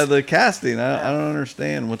floored is. by the casting. I don't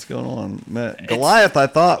understand what's going on. Goliath, I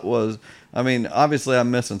thought was. I mean, obviously,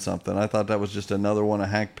 I'm missing something. I thought that was just another one of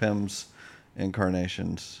Hank Pym's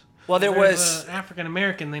incarnations. Well, there was an African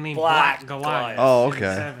American they named Black Goliath. Oh,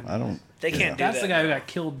 okay. I don't. They can't do That's that. the guy who got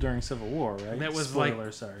killed during Civil War, right? That was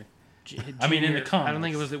Spoiler, sorry. Junior, I mean, in the comics. I don't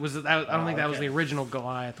think it was. I don't think that was the original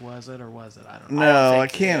Goliath, was it, or was it? I don't know. No,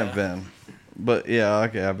 it can't have been. But yeah,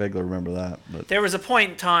 okay, I vaguely remember that. But There was a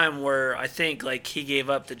point in time where I think like he gave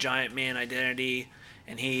up the Giant Man identity,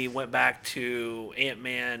 and he went back to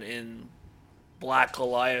Ant-Man, and Black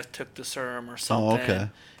Goliath took the serum or something,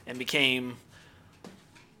 and became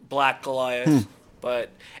Black Goliath. But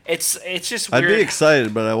it's just weird. I'd be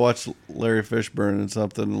excited, but I watched Larry Fishburne in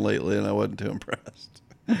something lately, and I wasn't too impressed.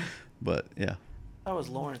 But yeah. That was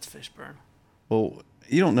Lawrence Fishburne. Well,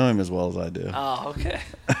 you don't know him as well as I do. Oh, okay.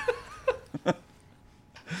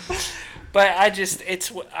 But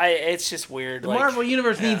it's just weird. The Marvel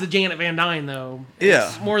Universe needs a Janet Van Dyne, though. Yeah.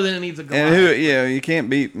 It's more than it needs a Goliath. And you can't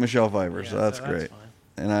beat Michelle Pfeiffer, so that's great. Fine.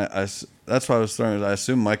 And that's why I was throwing. I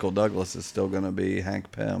assume Michael Douglas is still going to be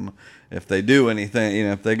Hank Pym if they do anything.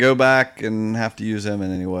 If they go back and have to use him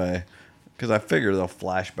in any way, because I figure they'll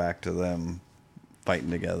flash back to them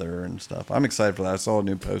fighting together and stuff. I'm excited for that. I saw a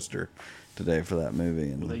new poster today for that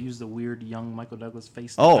movie. And will they use the weird young Michael Douglas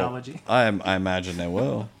face technology? I imagine they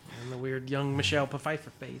will. And the weird young Michelle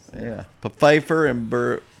Pfeiffer face. Yeah, Pfeiffer and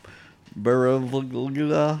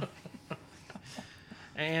Burrowgula.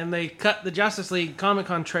 And they cut the Justice League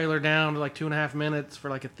Comic-Con trailer down to like 2.5 minutes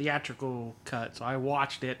for like a theatrical cut. So I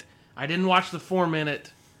watched it. I didn't watch the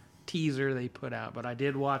 4-minute teaser they put out, but I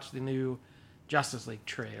did watch the new Justice League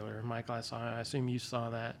trailer. Michael, I assume you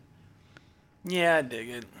saw that. Yeah, I dig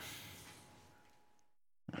it.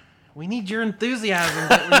 We need your enthusiasm.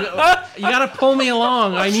 You got to pull me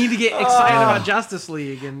along. I need to get excited about Justice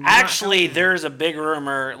League. And actually, there's a big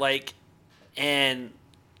rumor, and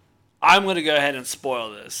I'm going to go ahead and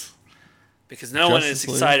spoil this because no one is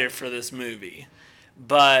excited for this movie.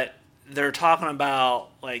 But they're talking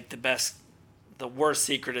about the worst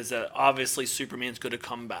secret is that obviously Superman's going to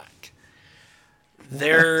come back.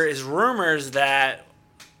 There is rumors that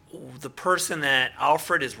the person that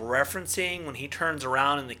Alfred is referencing when he turns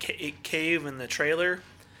around in the cave in the trailer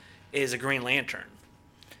is a Green Lantern.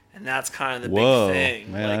 And that's kind of the big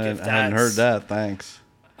thing. Man, I hadn't heard that. Thanks.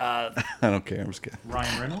 I don't care. I'm just kidding.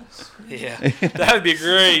 Ryan Reynolds? Yeah. That would be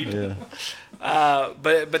great. Yeah.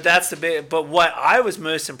 But that's the big. But what I was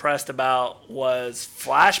most impressed about was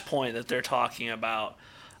Flashpoint that they're talking about.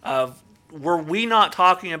 Were we not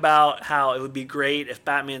talking about how it would be great if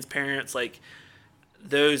Batman's parents,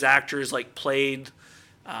 those actors, played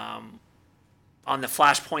on the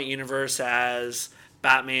Flashpoint universe as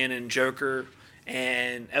Batman and Joker,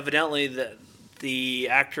 and evidently the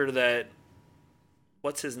actor that,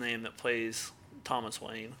 what's his name that plays Thomas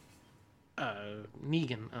Wayne?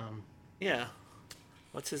 Negan. Yeah.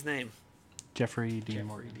 What's his name? Jeffrey Dean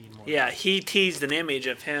Morgan. Yeah, he teased an image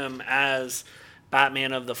of him as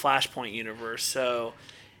Batman of the Flashpoint universe. So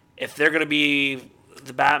if they're going to be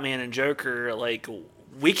the Batman and Joker,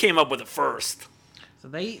 we came up with it first. So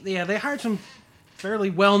they hired some fairly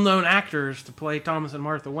well-known actors to play Thomas and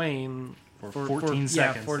Martha Wayne for 14 seconds.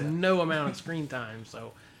 Yeah, for no amount of screen time.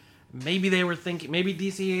 So maybe they were thinking. Maybe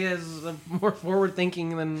DC is more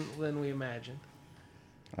forward-thinking than we imagined.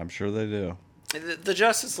 I'm sure they do. The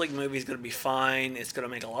Justice League movie is going to be fine. It's going to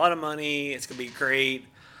make a lot of money. It's going to be great.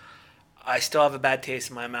 I still have a bad taste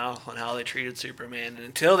in my mouth on how they treated Superman. And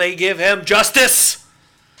until they give him justice.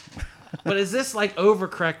 But is this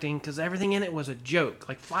overcorrecting? Because everything in it was a joke.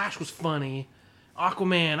 Flash was funny.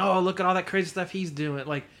 Aquaman, oh, look at all that crazy stuff he's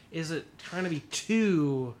doing. Is it trying to be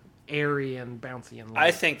too airy and bouncy and light?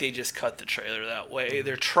 I think they just cut the trailer that way.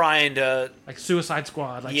 They're trying to Suicide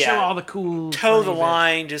Squad, show all the cool toe the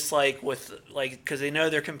line, just because they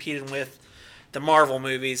know they're competing with the Marvel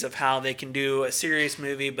movies of how they can do a serious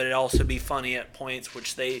movie, but it also be funny at points,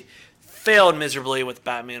 which they failed miserably with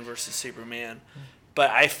Batman versus Superman.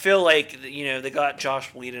 But I feel they got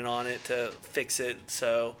Josh Whedon on it to fix it,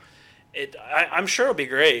 so I'm sure it'll be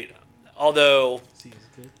great. Although,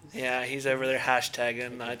 yeah, he's over there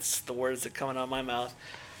hashtagging. That's the words that coming out of my mouth.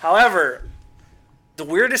 However, the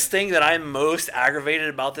weirdest thing that I'm most aggravated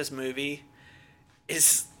about this movie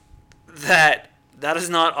is that is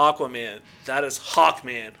not Aquaman. That is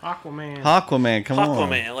Hawkman. Aquaman, come on.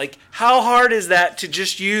 Aquaman. How hard is that to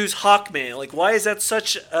just use Hawkman? Why is that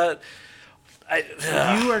such a...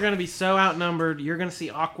 You are going to be so outnumbered. You're going to see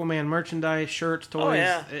Aquaman merchandise, shirts, toys. Oh,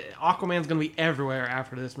 yeah. Aquaman's going to be everywhere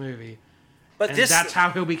after this movie. But that's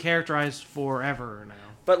how he'll be characterized forever now.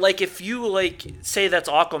 But if you say that's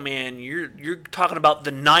Aquaman, you're talking about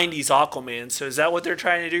the 90s Aquaman. So is that what they're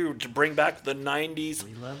trying to do, to bring back the 90s?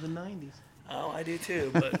 We love the 90s. Oh, I do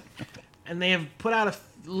too. But and they have put out a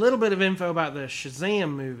little bit of info about the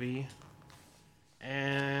Shazam movie.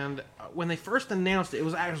 And when they first announced it, it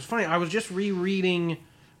was funny. I was just rereading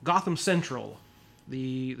Gotham Central,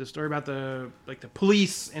 the story about the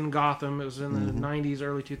police in Gotham. It was in the 90s,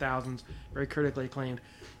 early 2000s, very critically acclaimed.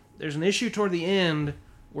 There's an issue toward the end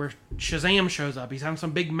where Shazam shows up. He's having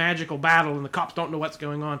some big magical battle, and the cops don't know what's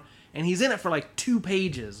going on. And he's in it for 2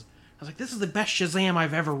 pages. I was like, this is the best Shazam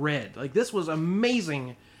I've ever read. This was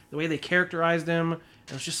amazing, the way they characterized him.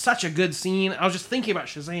 It was just such a good scene. I was just thinking about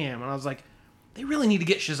Shazam, and I was like, they really need to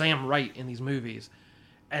get Shazam right in these movies.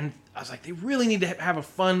 And I was like, they really need to have a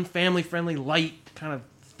fun, family-friendly, light kind of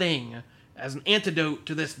thing as an antidote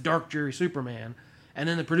to this dark, dreary Superman. And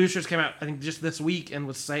then the producers came out, I think, just this week and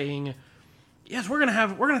was saying, yes, we're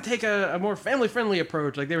gonna take a more family-friendly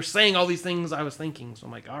approach. They were saying all these things I was thinking. So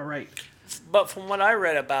I'm like, all right. But from what I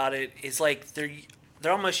read about it, it's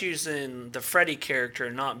they're almost using the Freddy character,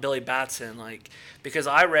 not Billy Batson, because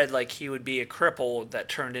I read he would be a cripple that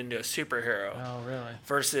turned into a superhero. Oh, really?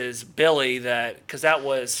 Versus Billy, because that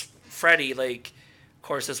was Freddy. Of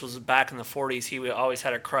course, this was back in the 40s. He always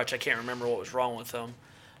had a crutch. I can't remember what was wrong with him,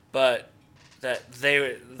 but that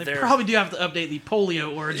they probably do have to update the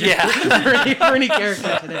polio origin for any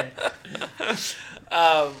character today.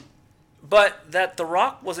 But that The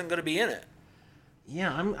Rock wasn't going to be in it.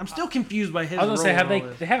 Yeah, I'm still confused by his I was gonna say, role in all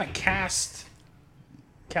this. they haven't cast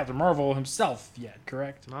Captain Marvel himself yet,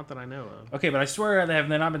 correct? Not that I know of. Okay, but I swear they've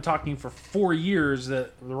not been talking for 4 years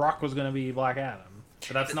that The Rock was going to be Black Adam.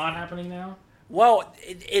 So that's not happening now? Well,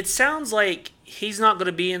 it sounds like he's not going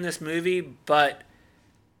to be in this movie, but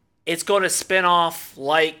it's going to spin off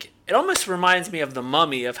like... It almost reminds me of The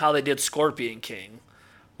Mummy, of how they did Scorpion King.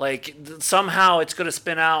 Like, somehow it's going to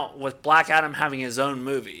spin out with Black Adam having his own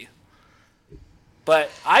movie. But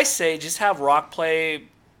I say just have Rock play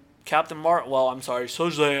Captain Marvel. Well, I'm sorry,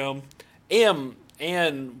 Shazam,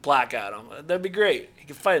 and Black Adam. That'd be great. He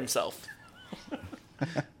can fight himself.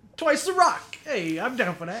 Twice the Rock. Hey, I'm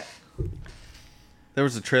down for that. There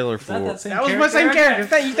was a trailer for... That was my same character.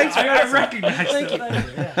 Thanks for I recognize Thank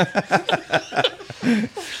you.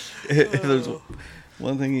 If there's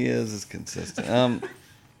one thing he is consistent.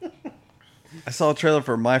 I saw a trailer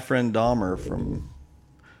for My Friend Dahmer from...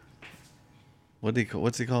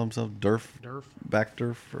 What's he call himself? Durf? Back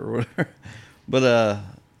Durf or whatever. But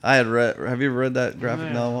I had read... Have you ever read that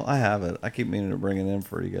graphic novel? I have it. I keep meaning to bring it in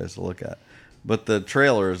for you guys to look at. But the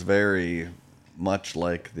trailer is very much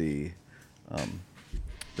like the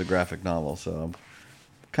graphic novel, so I'm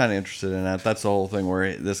kind of interested in that. That's the whole thing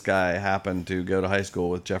where this guy happened to go to high school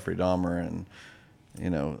with Jeffrey Dahmer, and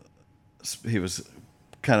he was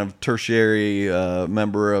kind of tertiary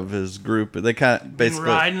member of his group. They kind of basically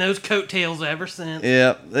been riding those coattails ever since.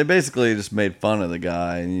 Yeah, they basically just made fun of the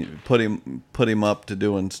guy and put him up to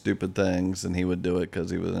doing stupid things, and he would do it because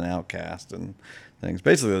he was an outcast and things.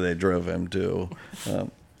 Basically, they drove him to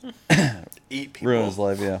eat people, ruin his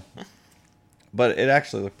life. Yeah. But it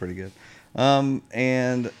actually looked pretty good.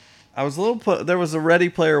 And I was a little there was a Ready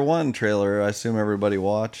Player One trailer I assume everybody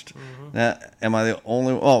watched. Mm-hmm. Now, am I the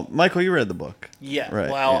only... Oh, Michael, you read the book. Yeah. Right,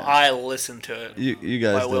 well, yeah. I listened to it. You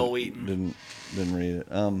guys by Will Wheaton. Didn't read it.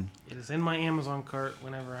 It is in my Amazon cart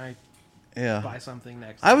whenever I buy something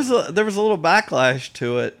next. There was a little backlash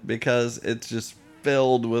to it because it's just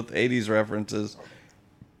filled with 80s references.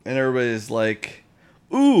 And everybody's like,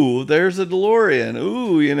 ooh, there's a DeLorean.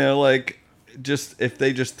 Ooh, just if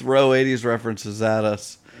they just throw 80s references at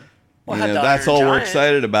us, that's all we're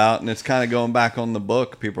excited about. And it's kind of going back on the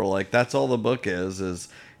book. People are like, that's all the book is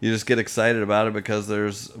you just get excited about it because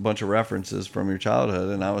there's a bunch of references from your childhood.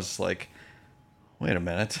 And I was like, wait a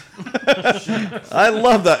minute. I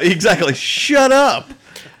love that. Exactly. Shut up.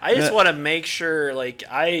 I just want to make sure,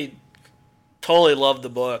 I totally loved the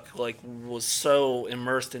book, was so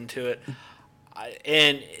immersed into it. I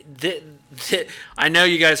know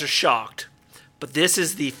you guys are shocked, but this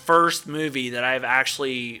is the first movie that I've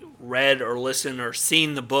actually read or listened or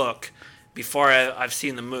seen the book before I've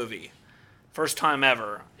seen the movie. First time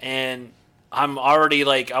ever. And I'm already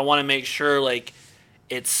I want to make sure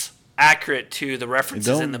it's accurate to the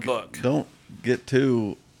references in the book. Don't get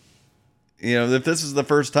too... if this is the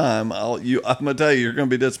first time, I'm going to tell you, you're going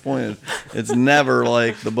to be disappointed. It's never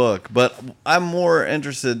like the book. But I'm more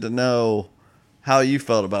interested to know how you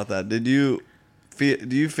felt about that. Do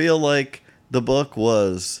you feel like the book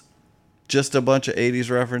was just a bunch of 80s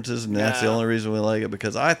references and that's the only reason we like it?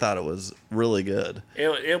 Because I thought it was really good.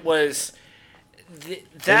 It was...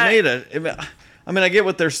 I get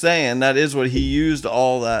what they're saying. That is what he used,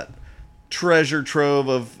 all that treasure trove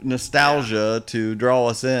of nostalgia to draw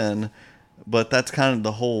us in. But that's kind of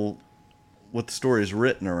the whole, what the story is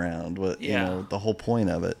written around. The whole point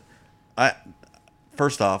of it.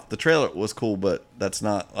 First off, the trailer was cool, but that's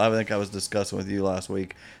not... I think I was discussing with you last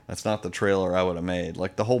week. That's not the trailer I would have made.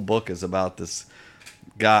 The whole book is about this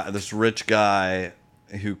guy, this rich guy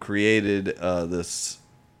who created this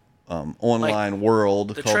online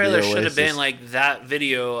world the called trailer the should have Oasis. been that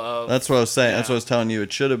video of... That's what I was saying. That's what I was telling you.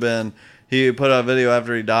 It should have been... He put out a video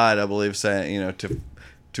after he died, I believe, saying,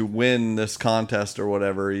 to win this contest or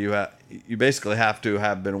whatever, you basically have to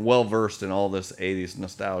have been well versed in all this 80s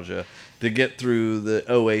nostalgia to get through the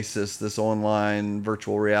Oasis, this online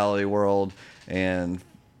virtual reality world, and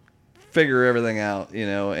figure everything out,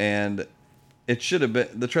 and it should have been,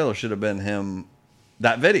 the trailer should have been him,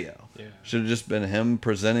 that video. Yeah. Should have just been him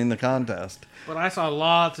presenting the contest. But I saw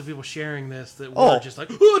lots of people sharing this that were just like,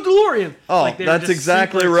 "Oh, DeLorean!" Oh, that's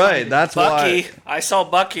exactly right. That's Bucky. why I saw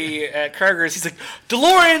Bucky at Kroger's. He's like,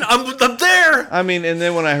 "DeLorean, I'm there." And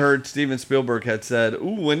then when I heard Steven Spielberg had said,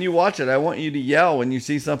 "Ooh, when you watch it, I want you to yell when you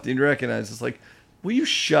see something you recognize." It's like, will you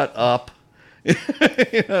shut up?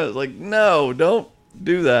 It's like, no, don't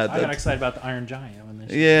do that. I got excited about the Iron Giant when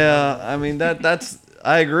they that's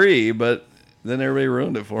I agree, but then everybody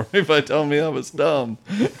ruined it for me by telling me I was dumb.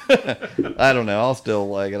 I don't know. I'll still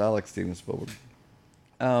like it. I like Steven Spielberg.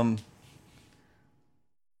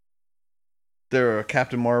 There are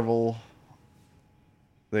Captain Marvel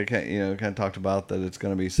they kind of talked about that it's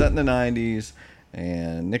going to be set in the 90s,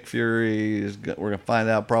 and Nick Fury we're going to find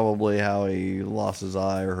out probably how he lost his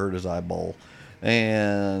eye or hurt his eyeball,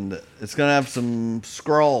 and it's going to have some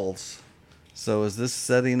Skrulls. So is this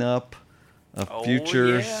setting up a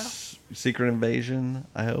future secret invasion?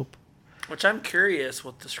 I hope. Which I'm curious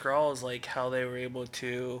with the Skrulls, like how they were able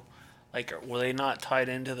to, like, were they not tied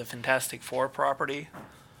into the Fantastic Four property?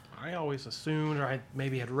 I always assumed, or I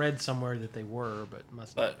maybe had read somewhere that they were, but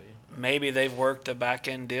must not be. Maybe they've worked a back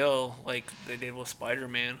end deal like they did with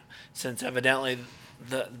Spider-Man, since evidently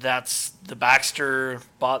that's the Baxter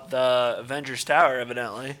bought the Avengers Tower.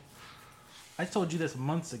 Evidently, I told you this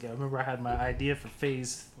months ago. Remember, I had my idea for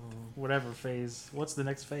phase, whatever phase. What's the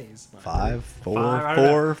next phase? 5, 4, I don't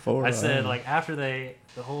know. 4. I said, like, after the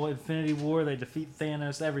whole Infinity War, they defeat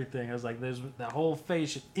Thanos, everything. I was like, that whole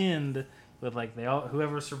phase should end with, like,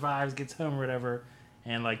 whoever survives gets home or whatever,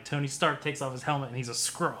 and, like, Tony Stark takes off his helmet and he's a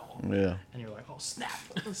Skrull. Yeah. And you're like, oh snap!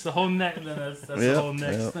 It's the whole next. That's the whole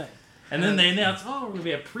next thing. And then they announced, we're gonna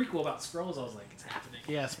be a prequel about Skrulls. I was like, it's happening.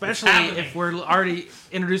 Yeah, especially if we're already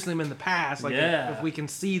introducing them in the past. Like, if we can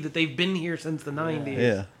see that they've been here since the 90s.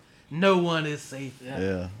 Yeah. No one is safe.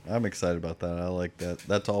 Yeah, I'm excited about that. I like that.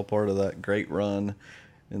 That's all part of that great run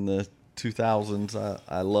in the 2000s.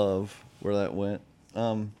 I love where that went.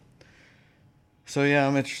 So yeah,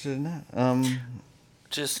 I'm interested in that.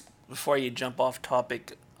 Just before you jump off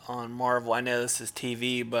topic on Marvel, I know this is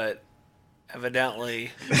TV, but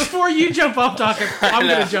evidently before you jump off topic, I'm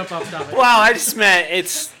going to jump off topic. Well, I just meant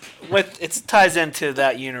it ties into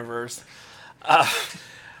that universe.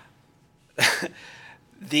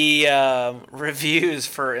 The reviews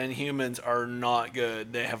for Inhumans are not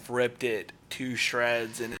good. They have ripped it to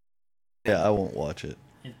shreds, and yeah, I won't watch it.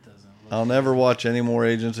 It doesn't. I'll never watch any more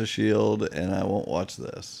Agents of S.H.I.E.L.D., and I won't watch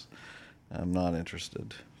this. I'm not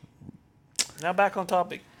interested. Now back on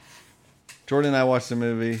topic. Jordan and I watched the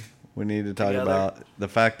movie. We need to talk Together. about the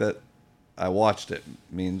fact that I watched it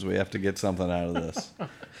means we have to get something out of this.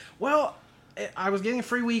 Well, I was getting a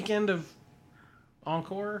free weekend of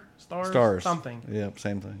Encore, Stars. something. Yep,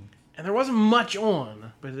 same thing. And there wasn't much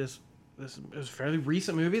on, but it was a fairly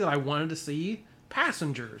recent movie that I wanted to see,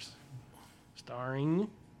 Passengers, starring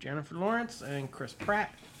Jennifer Lawrence and Chris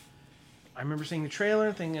Pratt. I remember seeing the trailer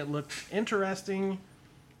and thinking it looked interesting.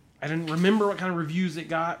 I didn't remember what kind of reviews it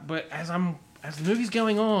got, but as the movie's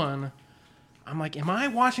going on, I'm like, am I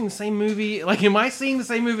watching the same movie? Like, am I seeing the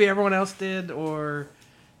same movie everyone else did, or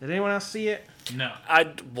did anyone else see it? No.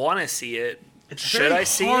 I'd want to see it. Should I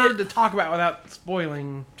see it? It's hard to talk about without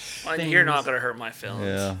spoiling things. You're not going to hurt my feelings.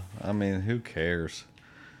 Yeah, I mean, who cares?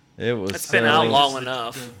 It's been out long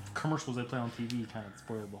enough. The commercials they play on TV kind of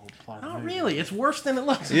spoil the whole plot. Not really. It's worse than it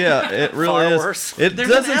looks. Yeah, it really Far is. Worse. It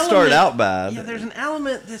doesn't start out bad. Yeah, there's an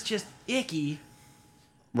element that's just icky.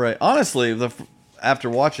 Right. Honestly, after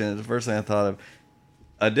watching it, the first thing I thought of,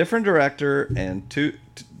 a different director and two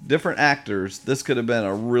different actors, this could have been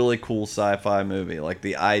a really cool sci-fi movie. Like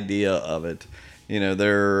the idea of it,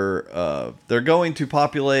 they're going to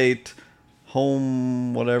populate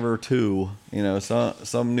home whatever 2,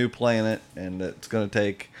 some new planet, and it's going to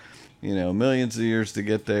take millions of years to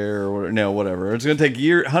get there, or whatever. It's going to take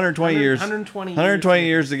 120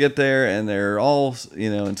 years to get there, and they're all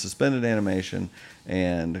in suspended animation,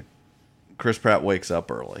 and Chris Pratt wakes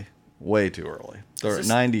up early, way too early,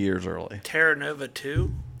 90 years early. Terra Nova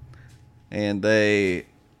 2? And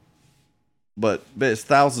but it's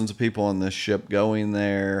thousands of people on this ship going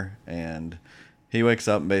there, and he wakes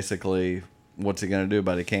up and basically, what's he going to do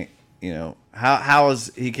about it? He can't, how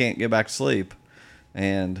is he can't get back to sleep,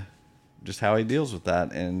 and just how he deals with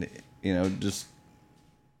that. And, just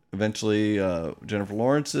eventually Jennifer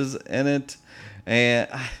Lawrence is in it, and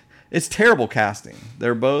it's terrible casting.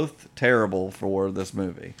 They're both terrible for this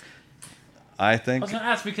movie. I think. I was going to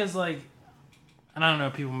ask because, like, and I don't know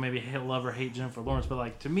if people maybe love or hate Jennifer Lawrence, but,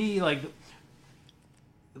 like, to me, like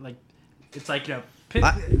it's like,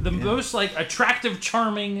 the most, like, attractive,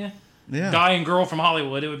 charming guy and girl from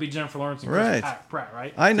Hollywood, it would be Jennifer Lawrence and Chris Pratt,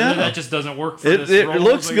 right? I know. So that just doesn't work for this It role,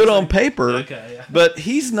 looks good on paper, okay, yeah. but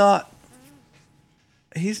he's not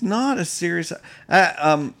a serious...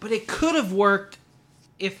 but it could have worked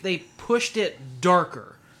if they pushed it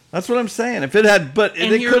darker. That's what I'm saying. If it had, but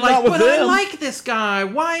and they could not with but them. I like this guy.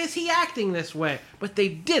 Why is he acting this way? But they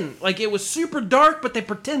didn't. Like, it was super dark, but they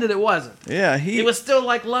pretended it wasn't. Yeah, it was still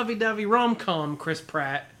like lovey-dovey rom-com Chris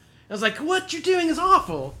Pratt. I was like, what you're doing is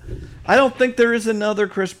awful. I don't think there is another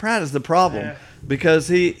Chris Pratt is the problem, because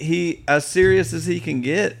he as serious as he can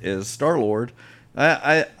get is Star-Lord.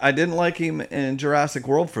 I didn't like him in Jurassic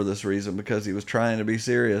World for this reason, because he was trying to be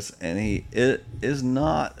serious, and it is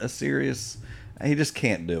not a serious He just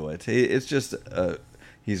can't do it. It's just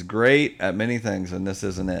he's great at many things, and this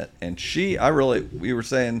isn't it. And we were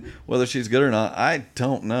saying whether she's good or not. I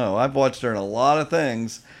don't know. I've watched her in a lot of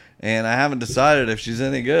things, and I haven't decided if she's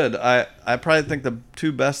any good. I probably think the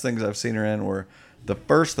two best things I've seen her in were the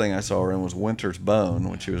first thing I saw her in was Winter's Bone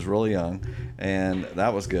when she was really young, and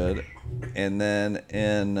that was good. And then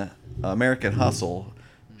in American Hustle,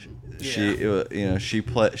 she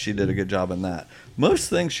did a good job in that. Most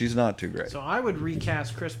things she's not too great. So I would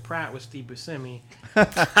recast Chris Pratt with Steve Buscemi,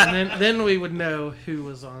 and then we would know who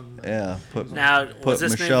was on. Put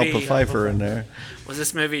Michelle Pfeiffer in there. Was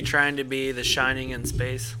this movie trying to be The Shining in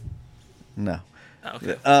space? No. Oh,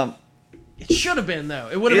 okay. It should have been though.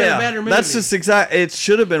 It would have been a better movie. That's just it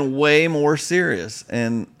should have been way more serious,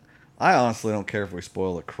 and I honestly don't care if we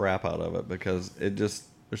spoil the crap out of it because there's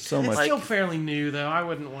so much. It's still fairly new though. I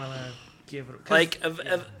wouldn't want to give it. Like,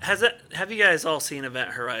 have you guys all seen Event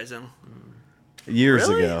Horizon? Years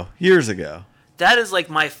ago. That is like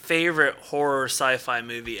my favorite horror sci-fi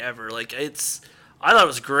movie ever. Like, I thought it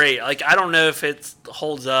was great. Like, I don't know if it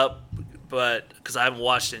holds up, but because I haven't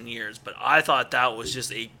watched it in years, but I thought that was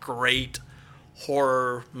just a great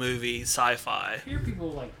horror movie, sci-fi. I hear people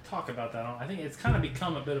like talk about that. I think it's kind of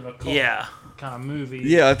become a bit of a cult kind of movie.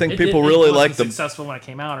 Yeah, I think people really like the successful when it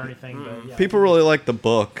came out or anything. But yeah. People really like the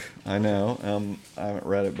book. I know. I haven't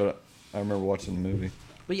read it, but I remember watching the movie.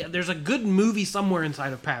 But yeah, there's a good movie somewhere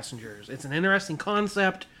inside of Passengers. It's an interesting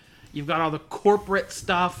concept. You've got all the corporate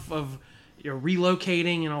stuff of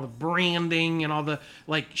relocating and all the branding and all the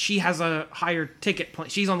she has a higher ticket plan.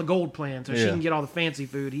 She's on the gold plan, so she can get all the fancy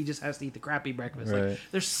food. He just has to eat the crappy breakfast. Right. Like,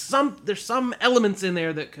 there's some elements in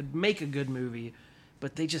there that could make a good movie,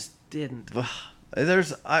 but they just didn't.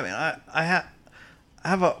 I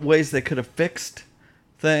have ways they could have fixed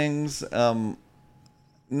things.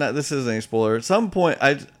 This isn't any spoiler. At some point,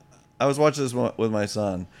 I was watching this with my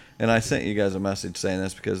son, and I sent you guys a message saying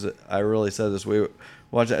this because I really said this. We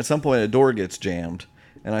watched at some point a door gets jammed,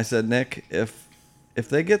 and I said, Nick, if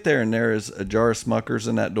they get there and there is a jar of Smuckers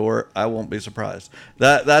in that door, I won't be surprised.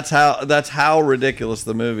 That's how ridiculous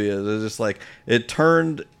the movie is. It's just like it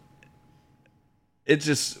turned. It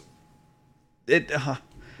just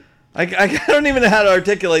I don't even know how to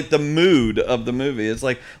articulate the mood of the movie. It's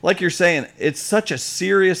like you're saying, it's such a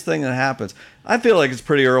serious thing that happens. I feel like it's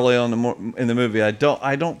pretty early on in the movie. I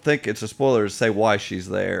don't think it's a spoiler to say why she's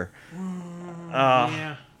there.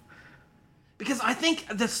 Yeah. Because I think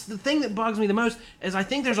the thing that bugs me the most is I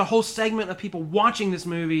think there's a whole segment of people watching this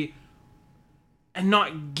movie and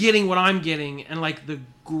not getting what I'm getting and like the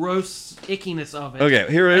gross ickiness of it. Okay,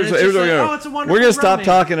 here's what we're going. We're going to stop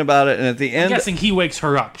talking about it, and at the end, I'm guessing he wakes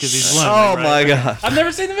her up because he's lonely. Oh my gosh! I've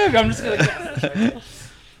never seen the movie. I'm just going to.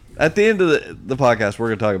 At the end of the podcast, we're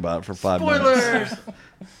going to talk about it for 5 minutes. Spoilers.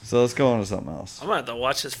 So let's go on to something else. I'm going to have to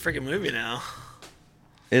watch this freaking movie now.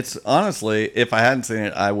 It's honestly, if I hadn't seen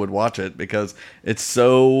it, I would watch it because it's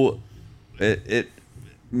so. It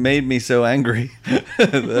made me so angry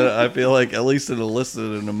that I feel like at least it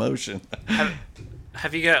elicited an emotion.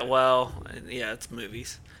 Have you got? Well, yeah, it's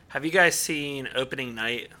movies. Have you guys seen Opening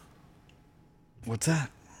Night? What's that?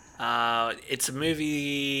 It's a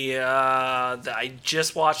movie that I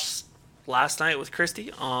just watched last night with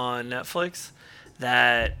Christy on Netflix.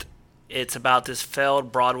 That it's about this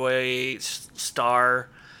failed Broadway star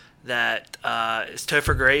that is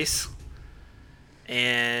Topher Grace,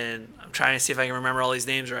 and I'm trying to see if I can remember all these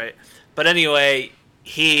names right. But anyway,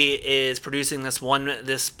 he is producing this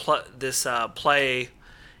play,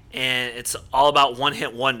 and it's all about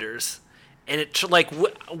one-hit wonders. And it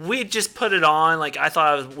we just put it on. Like I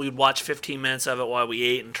thought we'd watch 15 minutes of it while we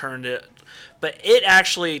ate and turned it, but it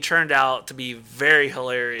actually turned out to be very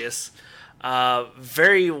hilarious,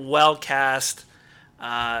 very well cast.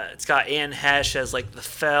 It's got Anne Heche as like the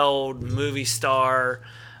failed movie star.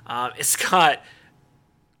 It's got,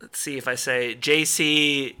 let's see if I say,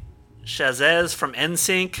 J.C. Chazez from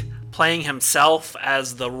NSYNC playing himself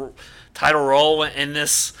as the title role in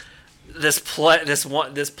this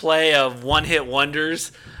play of one-hit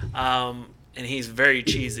wonders, and he's very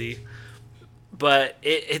cheesy, but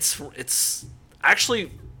it's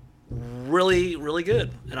actually really, really good,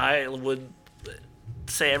 and I would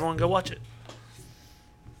say everyone go watch it.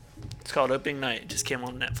 It's called Opening Night. It just came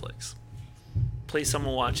on Netflix. Please,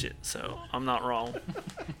 someone watch it, so I'm not wrong.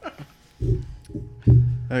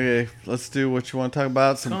 Okay, let's do what you want to talk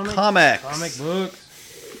about. Some comics. Comic books.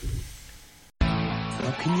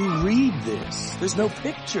 How can you read this? There's no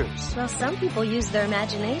pictures. Well, some people use their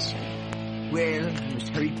imagination. Well, I must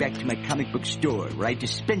hurry back to my comic book store where I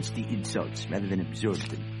dispense the insults rather than absorb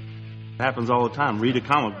them. It happens all the time. Read a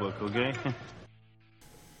comic book, okay?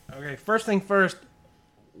 Okay, first thing first.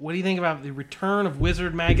 What do you think about the return of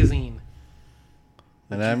Wizard magazine?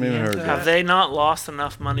 And I haven't even heard Have that. they not lost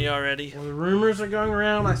enough money already? Well, the rumors are going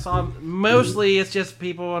around. I saw mostly it's just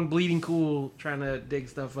people on Bleeding Cool trying to dig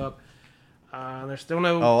stuff up. There's still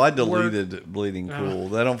no. Oh, I deleted Bleeding Cool.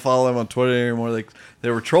 They don't follow them on Twitter anymore. They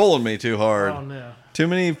were trolling me too hard. Oh no. Too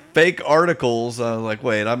many fake articles. I was like,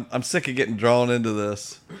 wait, I'm sick of getting drawn into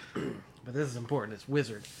this. But this is important. It's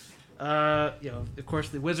Wizard. Of course,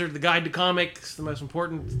 the Wizard, the Guide to Comics, the most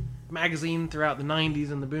important magazine throughout the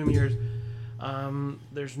 90s and the boom years.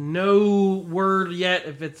 There's no word yet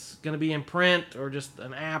if it's going to be in print or just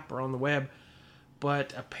an app or on the web.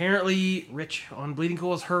 But apparently, Rich on Bleeding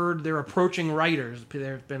Cool has heard they're approaching writers.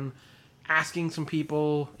 They've been asking some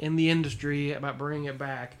people in the industry about bringing it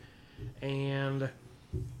back. And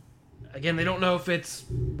again, they don't know if it's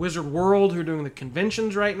Wizard World who are doing the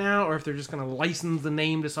conventions right now or if they're just going to license the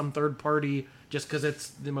name to some third party just because it's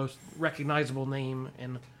the most recognizable name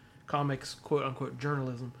in comics, quote-unquote,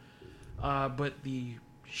 journalism. But the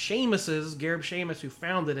Seamuses, Gareb Seamus, who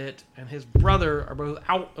founded it, and his brother are both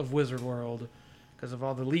out of Wizard World because of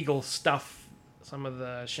all the legal stuff, some of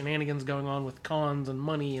the shenanigans going on with cons and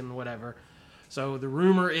money and whatever. So the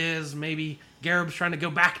rumor is maybe Gareb's trying to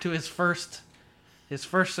go back to his first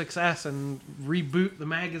success and reboot the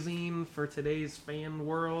magazine for today's fan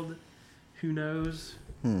world. Who knows?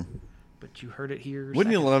 But you heard it here.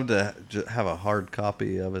 Wouldn't you love to have a hard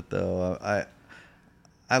copy of it, though?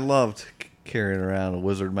 I loved carrying around a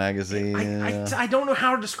Wizard magazine. I don't know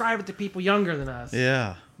how to describe it to people younger than us.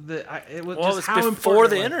 Yeah. It was Well, just it's how before important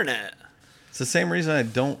the it was. internet. It's the same reason I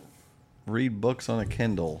don't read books on a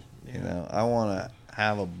Kindle. Yeah. You know, I want to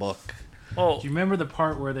have a book. Oh, Do you remember the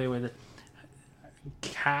part where they would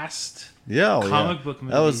cast comic book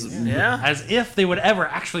movies That was as if they would ever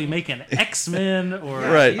actually make an X-Men or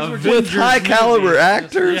right Avengers with high caliber movie.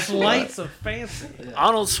 actors. Flights of fancy.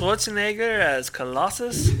 Arnold Schwarzenegger as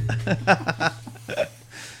Colossus.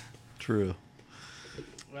 True.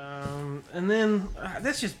 And then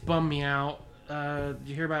this just bummed me out. Did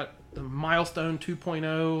you hear about the Milestone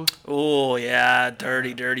 2.0? Oh yeah,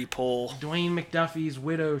 dirty pull. Dwayne McDuffie's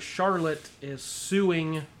widow Charlotte is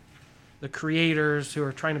suing the creators who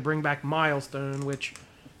are trying to bring back Milestone, which,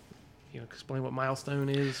 explain what Milestone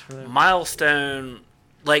is for them. Milestone,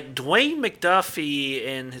 like Dwayne McDuffie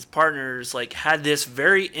and his partners, like had this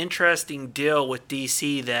very interesting deal with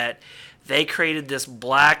DC that they created this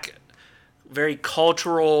black, very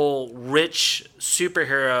cultural, rich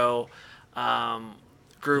superhero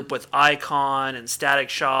group with Icon and Static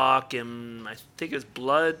Shock and I think it was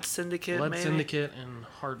Blood Syndicate. Syndicate and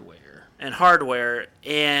Hardware.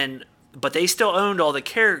 But they still owned all the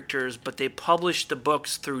characters, but they published the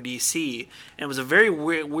books through DC. And it was a very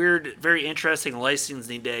weird, very interesting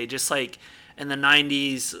licensing day. Just like in the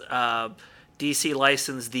 90s, DC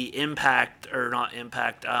licensed the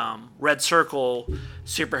Red Circle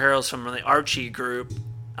superheroes from the Archie group.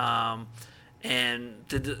 And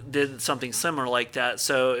did something similar like that.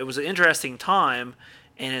 So it was an interesting time,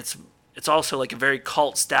 and it's also like a very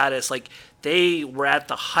cult status. Like they were at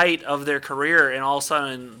the height of their career, and all of a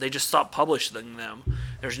sudden they just stopped publishing them.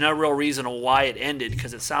 There's no real reason why it ended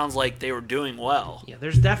because it sounds like they were doing well. Yeah,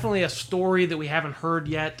 there's definitely a story that we haven't heard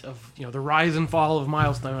yet of the rise and fall of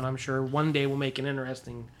Milestone. I'm sure one day we'll make an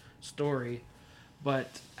interesting story,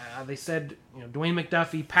 but they said Dwayne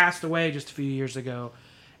McDuffie passed away just a few years ago.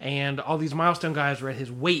 And all these Milestone guys were at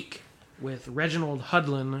his wake with Reginald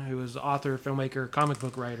Hudlin, who is author, filmmaker, comic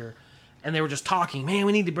book writer. And they were just talking, man,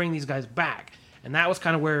 we need to bring these guys back. And that was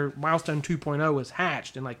kind of where Milestone 2.0 was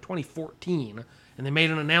hatched in like 2014. And they made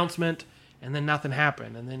an announcement, and then nothing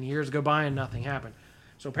happened. And then years go by and nothing happened.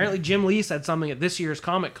 So apparently Jim Lee said something at this year's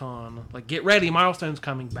Comic-Con, like, get ready, Milestone's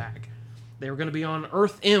coming back. They were going to be on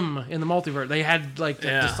Earth M in the multiverse. They had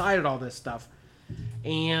decided all this stuff.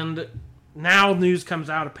 And now news comes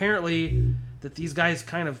out apparently that these guys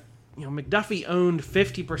kind of, McDuffie owned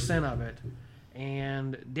 50% of it,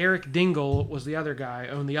 and Derek Dingle was the other guy,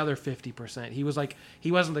 owned the other 50%. He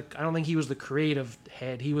wasn't I don't think he was the creative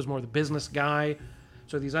head. He was more the business guy.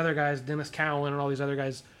 So these other guys, Dennis Cowan and all these other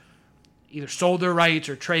guys, either sold their rights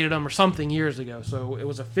or traded them or something years ago. So it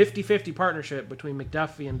was a 50-50 partnership between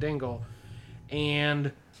McDuffie and Dingle.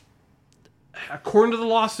 And according to the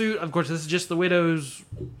lawsuit, of course, this is just the widow's,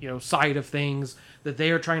 side of things, that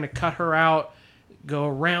they are trying to cut her out, go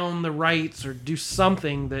around the rights, or do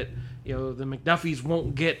something that, the McDuffies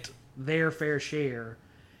won't get their fair share.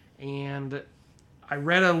 And I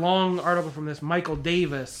read a long article from this Michael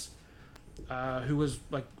Davis, who was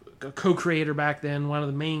like a co-creator back then, one of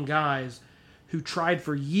the main guys, who tried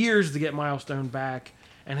for years to get Milestone back.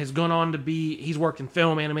 and has gone on to be. He's worked in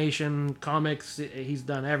film, animation, comics. He's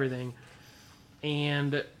done everything,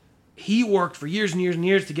 and he worked for years and years and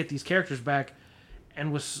years to get these characters back,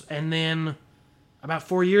 and then about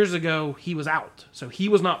 4 years ago he was out, so he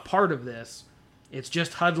was not part of this. It's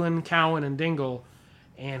just Hudlin, Cowan, and Dingle,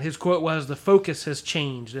 and his quote was, "The focus has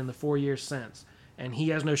changed in the 4 years since," and he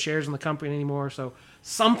has no shares in the company anymore. So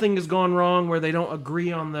something has gone wrong where they don't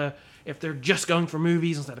agree on if they're just going for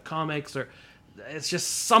movies instead of comics, or it's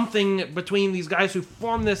just something between these guys who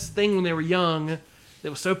formed this thing when they were young that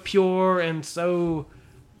was so pure and so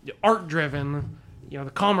art driven. The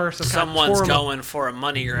commerce of someone's going for a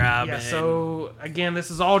money grab. Yeah. So again, this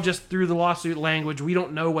is all just through the lawsuit language. We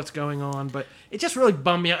don't know what's going on, but it just really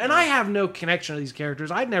bummed me out. And I have no connection to these characters.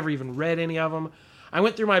 I'd never even read any of them. I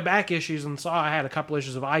went through my back issues and saw I had a couple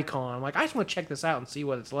issues of Icon. I'm like, I just want to check this out and see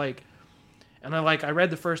what it's like. And I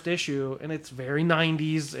read the first issue, and it's very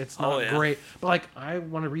 90s. It's not great, but I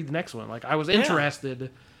want to read the next one. I was interested.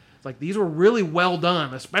 It's these were really well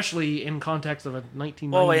done, especially in context of a 1993.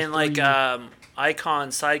 Well, and Icon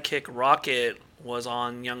sidekick Rocket was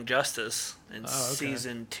on Young Justice in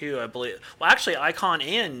season 2, I believe. Well, actually, Icon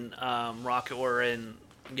and Rocket were in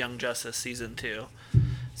Young Justice season 2.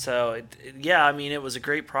 So it was a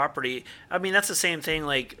great property. I mean, that's the same thing.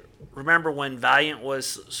 Remember when Valiant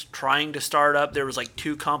was trying to start up? There was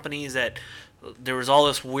 2 companies that there was all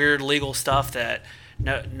this weird legal stuff that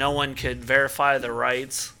no one could verify the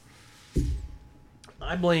rights.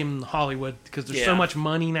 I blame Hollywood because there's so much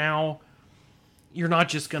money now. You're not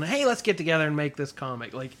just gonna, hey, let's get together and make this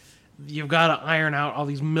comic. You've got to iron out all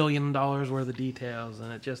these $1 million worth of details,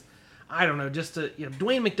 and it just, I don't know. Just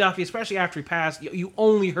Dwayne McDuffie, especially after he passed, you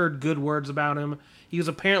only heard good words about him. He was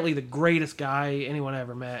apparently the greatest guy anyone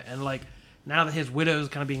ever met, and now that his widow's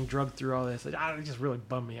kind of being drugged through all this, it just really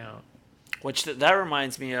bummed me out. Which that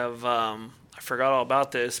reminds me of, I forgot all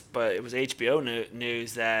about this, but it was HBO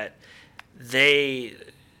news that they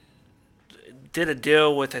did a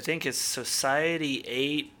deal with, I think it's Society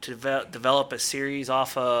 8 to develop a series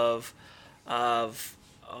off of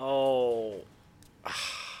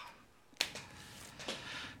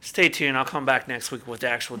stay tuned. I'll come back next week with the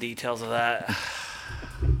actual details of that.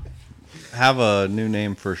 Have a new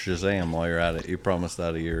name for Shazam while you're at it. You promised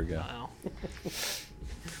that a year ago. Wow.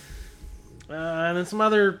 And then some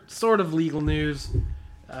other sort of legal news.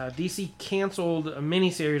 DC canceled a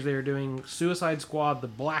miniseries they were doing, Suicide Squad: The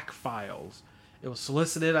Black Files. It was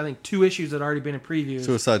solicited. I think 2 issues had already been in previews.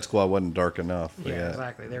 Suicide Squad wasn't dark enough. Yeah,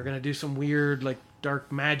 exactly. They were going to do some weird,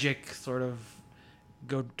 dark magic, sort of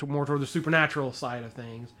go more toward the supernatural side of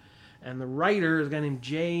things. And the writer is a guy named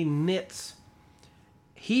Jay Nitz.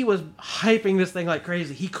 He was hyping this thing like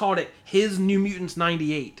crazy. He called it his New Mutants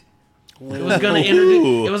 98. It was going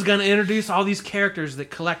to introduce all these characters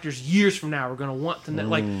that collectors years from now are going to want to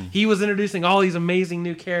know. He was introducing all these amazing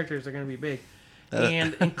new characters that are going to be big,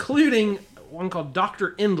 and including one called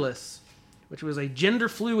Dr. Endless, which was a gender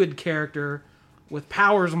fluid character with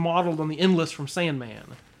powers modeled on the Endless from Sandman.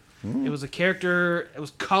 It was a character. It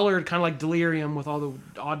was colored kind of like Delirium with all the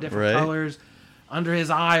odd different colors. Under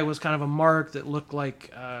his eye was kind of a mark that looked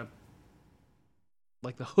like the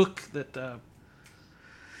hook that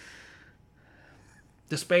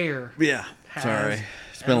Despair. Yeah. has. Sorry.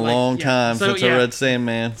 It's been a long time since I read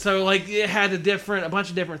Sandman. So it had a bunch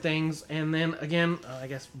of different things, and then again, I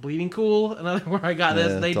guess Bleeding Cool, another where I got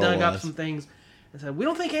this. They dug up some things and said, we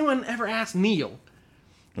don't think anyone ever asked Neil.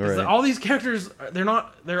 Right. All these characters,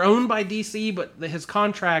 they're owned by DC, but his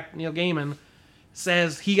contract, Neil Gaiman,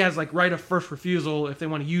 says he has right of first refusal if they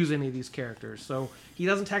want to use any of these characters. So he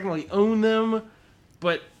doesn't technically own them,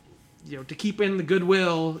 but to keep in the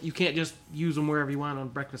goodwill, you can't just use them wherever you want on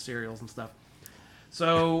breakfast cereals and stuff.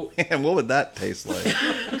 So, and what would that taste like?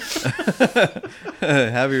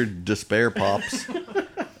 Have your Despair Pops.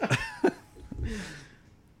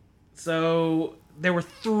 So there were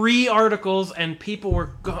 3 articles, and people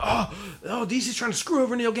were going, oh, DC's trying to screw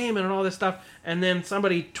over Neil Gaiman and all this stuff. And then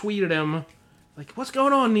somebody tweeted him, what's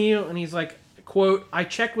going on, Neil? And he's like, quote, I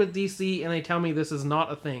checked with DC, and they tell me this is not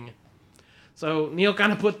a thing. So Neil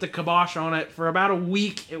kind of put the kibosh on it. For about a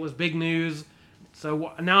week, it was big news.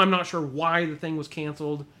 So now I'm not sure why the thing was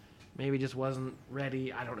canceled. Maybe it just wasn't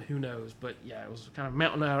ready. I don't know. Who knows? But yeah, it was kind of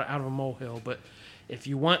mountain out of a molehill. But if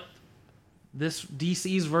you want this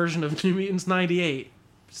DC's version of New Mutants 98,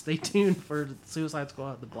 stay tuned for Suicide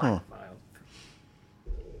Squad: The Black Files.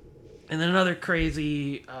 And then another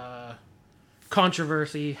crazy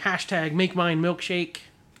controversy. Hashtag Make Mine Milkshake.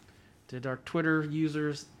 Did our Twitter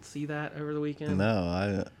users see that over the weekend?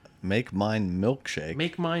 No, Make Mine Milkshake.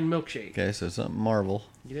 Make Mine Milkshake. Okay, so something Marvel.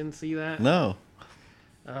 You didn't see that? No.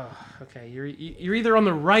 Oh, okay. You're either on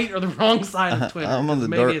the right or the wrong side of Twitter. I'm on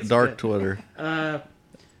the dark Twitter.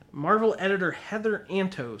 Marvel editor Heather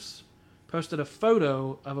Antos posted a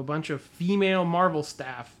photo of a bunch of female Marvel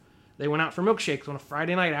staff. They went out for milkshakes on a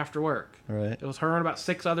Friday night after work. Right. It was her and about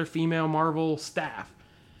 6 other female Marvel staff.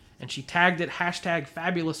 And she tagged it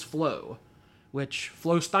 #FabulousFlo, which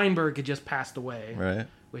Flo Steinberg had just passed away. Right.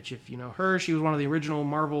 Which, if you know her, she was one of the original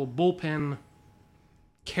Marvel bullpen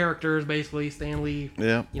characters, basically. Stan Lee,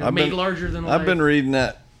 Yeah. made larger than life. I've been reading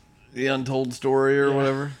that The Untold Story or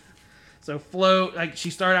whatever. So Flo,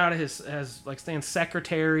 she started out as like Stan's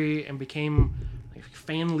secretary and became like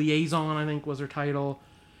fan liaison, I think was her title.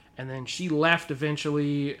 And then she left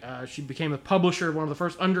eventually. She became the publisher of one of the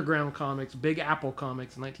first underground comics, Big Apple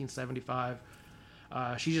Comics, in 1975.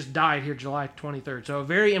 She just died here July 23rd. So a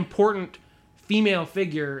very important female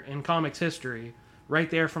figure in comics history,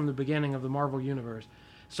 right there from the beginning of the Marvel Universe.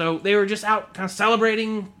 So they were just out kind of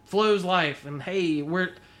celebrating Flo's life. And hey,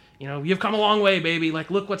 you've come a long way, baby.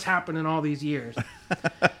 Like, look what's happened in all these years.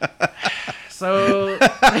 So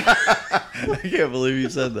I can't believe you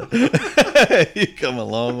said that. You come a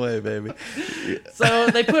long way, baby. So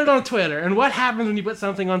they put it on Twitter. And what happens when you put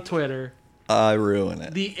something on Twitter? I ruin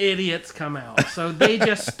it. The idiots come out. So they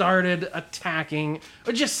just started attacking,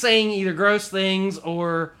 or just saying either gross things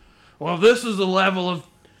or, well, this is the level of,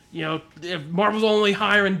 if Marvel's only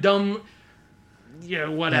hiring dumb,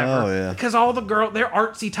 whatever. Oh, yeah. Because all the girls, they're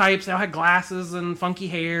artsy types. They all had glasses and funky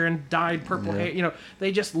hair and dyed purple hair.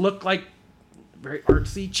 They just look like very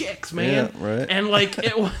artsy chicks, man. Yeah, right. And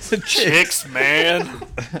it was chicks, man.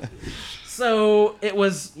 So it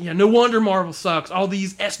was, no wonder Marvel sucks. All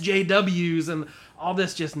these SJWs and all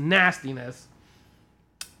this just nastiness.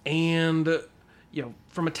 And,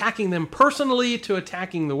 from attacking them personally to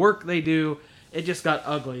attacking the work they do, it just got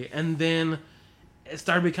ugly. And then it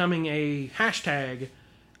started becoming a hashtag.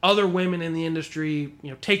 Other women in the industry,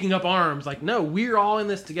 taking up arms. Like, no, we're all in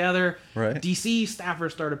this together. Right. DC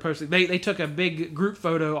staffers started posting. They took a big group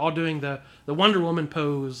photo all doing the Wonder Woman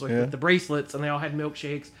pose, with the bracelets, and they all had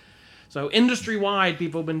milkshakes. So industry-wide,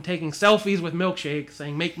 people have been taking selfies with milkshakes,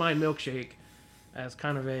 saying, make mine milkshake, as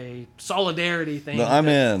kind of a solidarity thing. No, I'm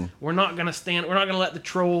in. We're not going to we're not going to let the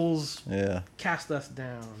trolls cast us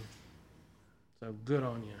down. So good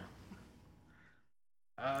on you.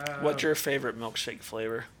 What's your favorite milkshake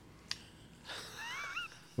flavor?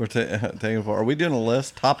 We're taking for. Are we doing a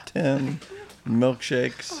list? Top 10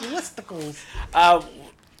 milkshakes? Listicles.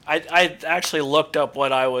 I actually looked up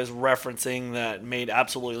what I was referencing that made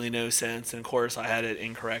absolutely no sense, and of course I had it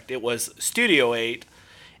incorrect. It was Studio 8,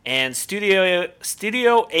 and Studio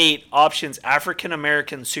 8 options African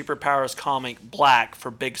American Superpowers comic Black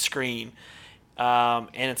for big screen, and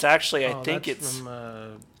it's actually I think it's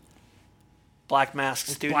from, Black Mask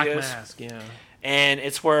Studios. Black Mask, yeah. And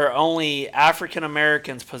it's where only African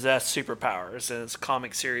Americans possess superpowers, and it's a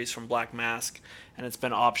comic series from Black Mask, and it's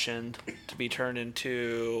been optioned to be turned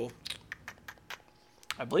into,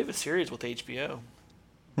 I believe, a series with HBO.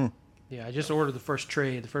 Yeah, I just ordered the first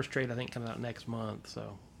trade. The first trade, I think, comes out next month,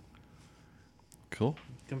 so. Cool.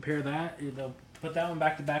 Compare that, put that one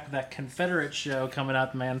back to back with that Confederate show coming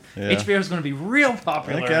out, man. Yeah. HBO is going to be real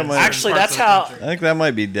popular. Actually, that's how. I think that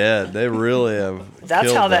might be dead. They really have.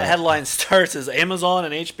 That's how that headline starts: is Amazon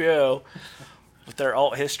and HBO with their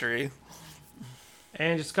alt history.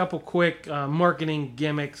 And just a couple quick marketing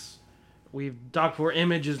gimmicks. We've talked before.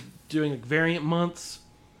 Image is doing variant months,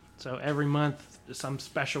 so every month some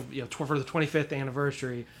special, for the 25th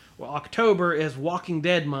anniversary. Well, October is Walking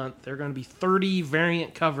Dead month. There are going to be 30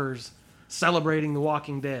 variant covers celebrating The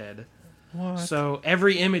Walking Dead. What? So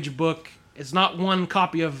every Image book, it's not one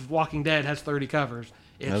copy of Walking Dead has 30 covers.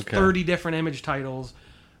 It's 30 different Image titles.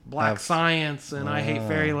 Black Science and I Hate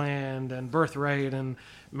Fairyland and Birthright and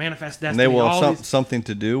Manifest Destiny. And they will have something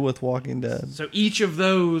to do with Walking Dead. So each of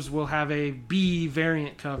those will have a B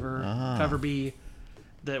variant cover, cover B,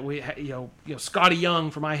 that we, Scotty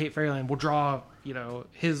Young from I Hate Fairyland will draw,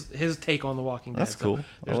 his take on The Walking Dead. That's cool.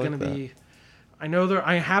 There's going to be,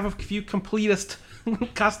 I have a few completist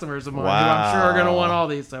customers of mine who I'm sure are going to want all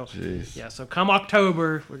these. So jeez. So come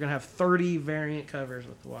October, we're going to have 30 variant covers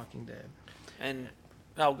with The Walking Dead. And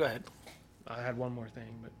go ahead. I had one more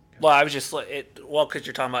thing, but well, I was just because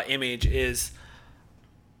you're talking about Image, is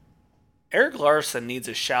Eric Larson needs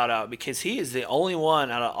a shout out because he is the only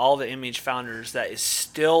one out of all the Image founders that is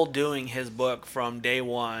still doing his book from day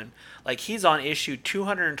one. Like, he's on issue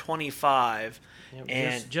 225,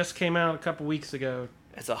 and just came out a couple weeks ago.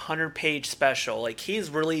 It's a 100-page special. Like, he's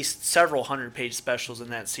released several 100-page specials in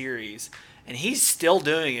that series, and he's still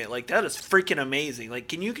doing it. Like, that is freaking amazing.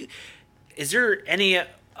 Like, is there any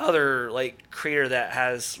other like creator that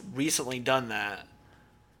has recently done that?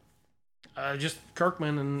 Just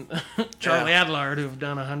Kirkman and Charlie Adlard, who have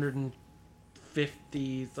done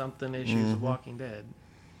 150 something issues of Walking Dead.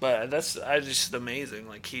 But that's just amazing.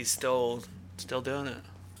 Like he's still doing it.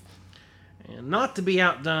 And not to be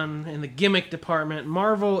outdone in the gimmick department,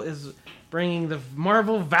 Marvel is bringing the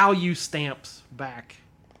Marvel value stamps back.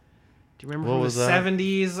 Do you remember What from was the that?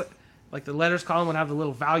 70s? Like the letters column would have the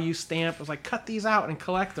little value stamp. It was like, cut these out and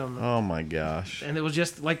collect them. Oh my gosh. And it was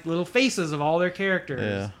just like little faces of all their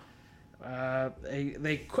characters. Yeah.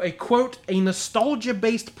 They quote a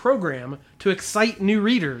nostalgia-based program to excite new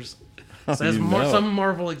readers. Says You know some it.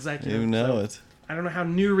 Marvel executive. You know So, it. I don't know how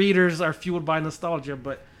new readers are fueled by nostalgia,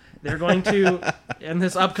 but they're going to, in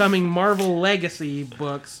this upcoming Marvel Legacy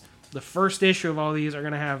books, the first issue of all these are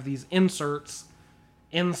going to have these inserts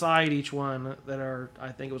inside each one that are, I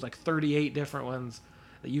think it was like 38 different ones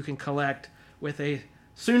that you can collect with a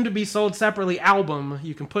soon-to-be sold separately album.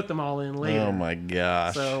 You can put them all in later. Oh my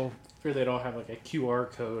gosh. So I fear they'd all have like a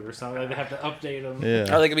QR code or something. They have to update them.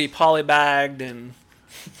 Yeah. Or they could be polybagged and.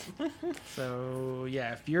 So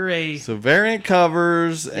yeah, if you're a So variant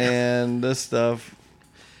covers and this stuff.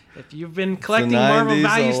 if you've been collecting 90s Marvel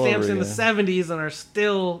value all stamps over in the again. 70s and are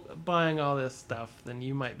still buying all this stuff, then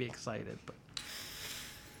you might be excited. But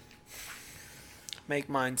Make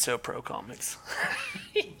mine so pro comics.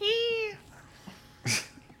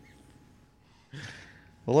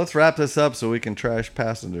 Well, let's wrap this up so we can trash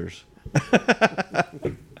passengers.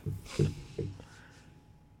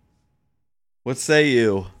 What say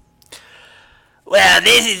you? Well,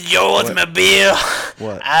 this is George What? Mobile.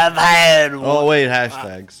 What? I've had. Oh wait,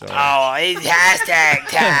 hashtag. Sorry. Oh, it's hashtag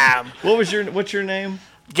time. What's your name?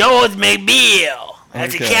 George McBeal.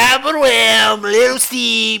 That's Okay. a capital M, little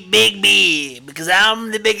C, big B, because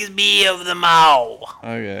I'm the biggest B of them all.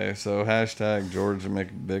 Okay, so hashtag George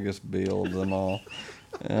McBiggest Beal of them all.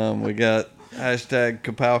 We got hashtag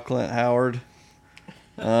Kapow Clint Howard.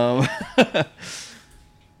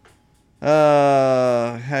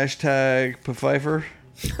 Hashtag Pfeiffer.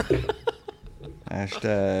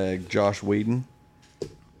 Hashtag Josh Whedon.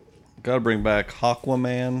 Got to bring back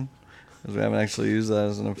Aquaman, because we haven't actually used that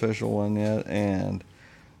as an official one yet. And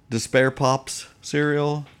Despair Pops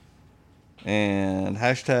cereal. And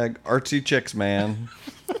hashtag Artsy Chicks Man.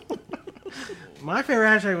 my favorite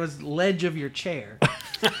hashtag was ledge of your chair.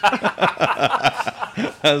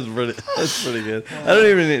 That's pretty good.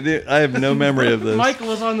 I have no memory of this. Michael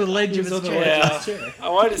was on the ledge of his chair. Yeah. I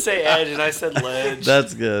wanted to say edge, and I said ledge.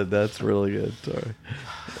 That's good. That's really good. Sorry.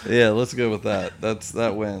 Yeah, let's go with that.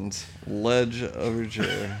 That wins. Ledge of your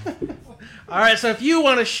chair. All right, so if you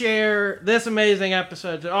want to share this amazing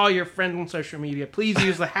episode to all your friends on social media, please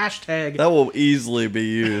use the hashtag. That will easily be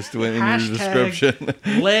used in your description.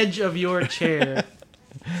 Ledge of your chair.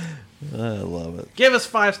 I love it. Give us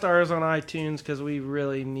 5 stars on iTunes because we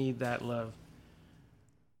really need that love.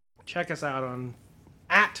 Check us out on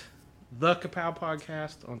 @The Kapow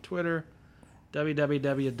Podcast on Twitter,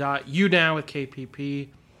 www.udownwithkpp.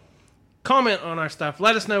 Comment on our stuff.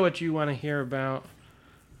 Let us know what you want to hear about,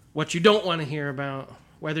 what you don't want to hear about,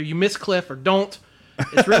 whether you miss Cliff or don't.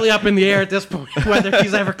 It's really up in the air at this point whether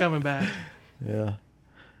he's ever coming back. Yeah.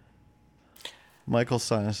 Michael,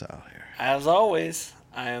 sign us out here. As always,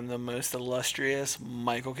 I am the most illustrious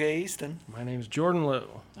Michael K. Easton. My name's Jordan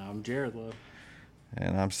Lowe. I'm Jared Lowe.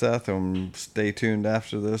 And I'm Seth, and stay tuned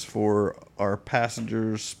after this for our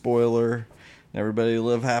passengers spoiler. Everybody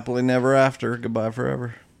live happily never after. Goodbye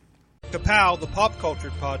forever. Kapow, the pop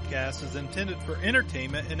culture podcast, is intended for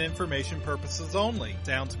entertainment and information purposes only.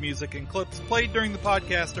 Sounds, music, and clips played during the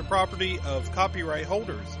podcast are property of copyright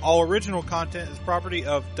holders. All original content is property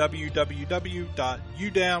of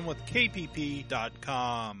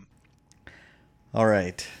www.udownwithkpp.com. All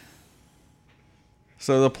right.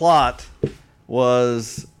 So the plot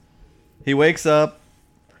was he wakes up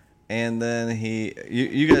and then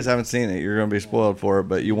you guys haven't seen it. You're going to be spoiled for it,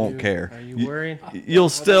 but you won't care. Are you worried? You'll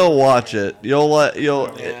still watch it.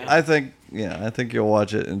 I think you'll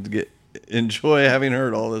watch it and enjoy having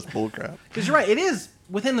heard all this bullcrap. Because you're right, it is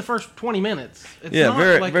within the first 20 minutes. It's Yeah, not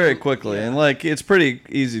very like very quickly, and it's pretty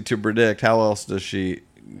easy to predict. How else does she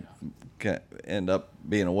end up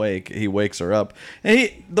being awake? He wakes her up, and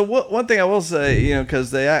one thing I will say,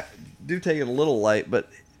 because they do take it a little light, but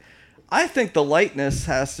I think the lightness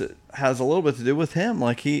has a little bit to do with him.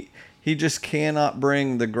 Like he just cannot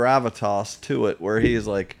bring the gravitas to it, where he's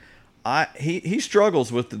like, he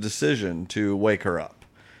struggles with the decision to wake her up.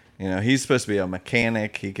 He's supposed to be a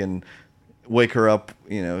mechanic. He can wake her up,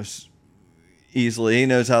 easily. He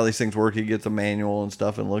knows how these things work. He gets a manual and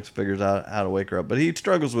stuff and figures out how to wake her up. But he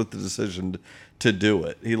struggles with the decision to do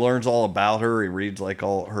it. He learns all about her. He reads like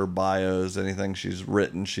all her bios, anything she's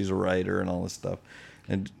written. She's a writer and all this stuff.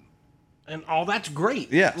 And all that's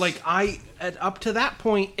great. Yes. Like up to that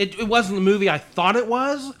point, it wasn't the movie I thought it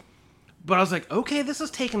was, but I was like, okay, this is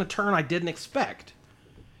taking a turn I didn't expect.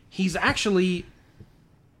 He's actually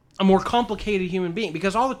a more complicated human being,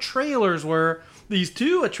 because all the trailers were these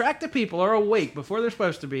two attractive people are awake before they're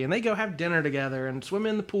supposed to be, and they go have dinner together and swim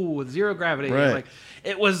in the pool with zero gravity. Right. Like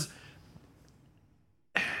it was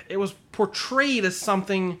portrayed as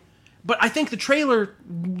something, but I think the trailer,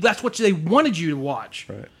 that's what they wanted you to watch.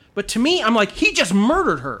 Right. But to me, I'm like, he just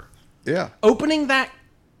murdered her. Yeah. Opening that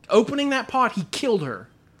pot, he killed her.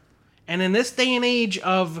 And in this day and age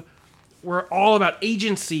of we're all about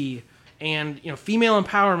agency and female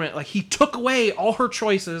empowerment, like he took away all her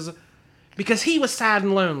choices because he was sad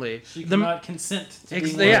and lonely. She could not consent to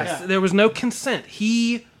being yes, there was no consent.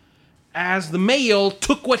 He, as the male,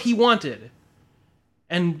 took what he wanted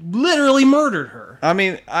and literally murdered her. I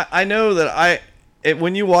mean, I know that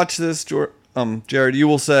when you watch this, Jared, you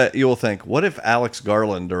will think, what if Alex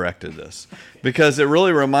Garland directed this? Because it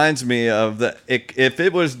really reminds me of if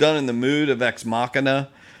it was done in the mood of Ex Machina,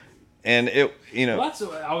 and Well,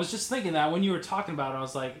 I was just thinking that when you were talking about it,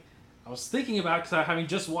 I was thinking about it because having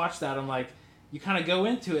just watched that, I'm like, you kind of go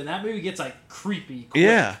into it, and that movie gets like creepy. Quick.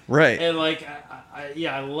 Yeah, right. And like,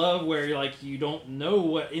 I love where you're like, you don't know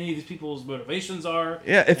what any of these people's motivations are.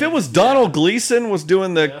 Yeah, if it was Donald Gleason was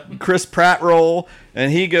doing the Chris Pratt role,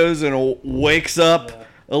 and he goes and wakes up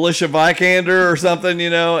Alicia Vikander or something,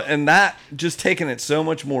 and that just taking it so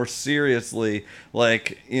much more seriously,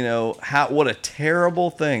 like, what a terrible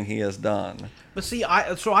thing he has done. But see,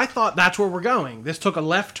 I thought that's where we're going. This took a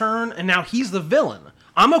left turn, and now he's the villain.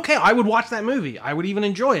 I'm okay. I would watch that movie. I would even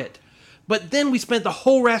enjoy it. But then we spent the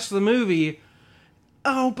whole rest of the movie,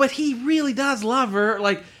 oh, but he really does love her.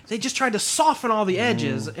 Like, they just tried to soften all the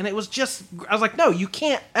edges, and it was just, I was like, no, you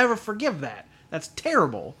can't ever forgive that. That's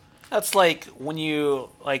terrible. That's like when you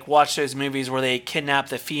watch those movies where they kidnap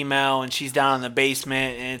the female and she's down in the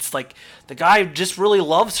basement, and it's like the guy just really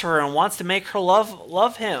loves her and wants to make her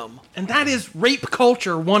love him. And that is rape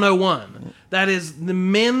culture 101. That is, the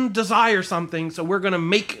men desire something, so we're going to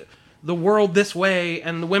make the world this way,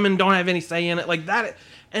 and the women don't have any say in it. Like that,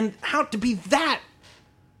 and how to be that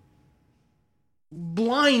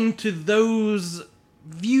blind to those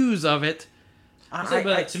views of it.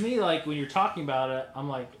 But to me, like, when you're talking about it, I'm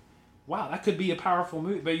like, wow, that could be a powerful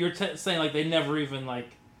movie. But you're saying, like, they never even, like,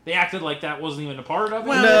 they acted like that wasn't even a part of it.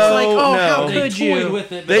 Well, it's like, oh, how could you? Toyed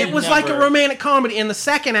with it, it was like a romantic comedy. In the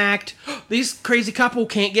second act, these crazy couple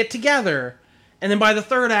can't get together. And then by the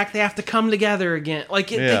third act, they have to come together again. Like,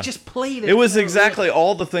 they just played it. It was exactly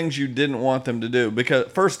all the things you didn't want them to do.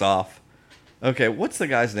 Because, first off, okay, what's the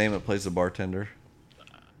guy's name that plays the bartender?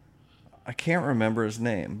 I can't remember his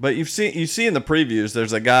name. But you see in the previews,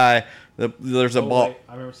 there's a guy, there's a ball. Wait,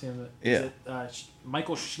 I remember seeing that. Yeah. Is it,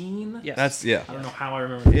 Michael Sheen? Yes. I don't know how I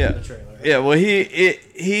remember the trailer. Yeah, well,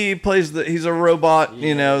 he plays he's a robot,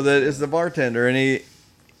 that is the bartender, and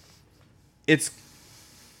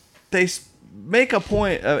they make a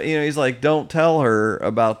point of, he's like, don't tell her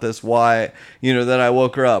about this, why, that I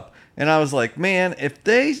woke her up. And I was like, man, if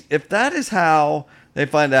that is how they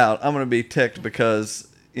find out, I'm going to be ticked, because,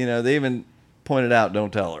 they even pointed out,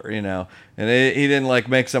 don't tell her, and he didn't like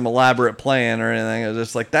make some elaborate plan or anything. It was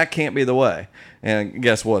just like, that can't be the way. And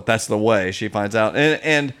guess what? That's the way she finds out.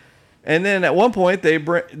 And then at one point they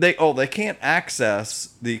can't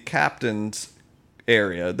access the captain's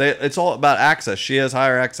area. It's all about access. She has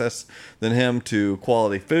higher access than him to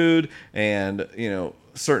quality food, and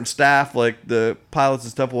certain staff, like the pilots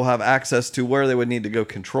and stuff, will have access to where they would need to go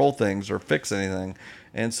control things or fix anything.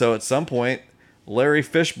 And so at some point, Larry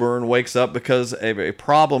Fishburne wakes up because of a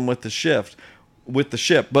problem with the ship.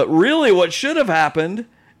 But really what should have happened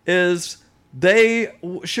is they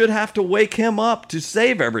should have to wake him up to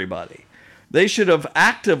save everybody. They should have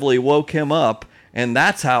actively woke him up, and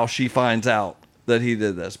that's how she finds out that he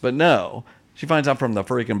did this. But no, she finds out from the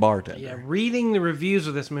freaking bartender. Yeah, reading the reviews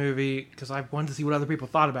of this movie, because I wanted to see what other people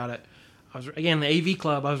thought about it. I was, again, the AV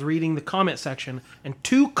Club, I was reading the comment section, and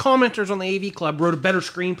 2 commenters on the AV Club wrote a better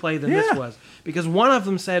screenplay than this was. Because one of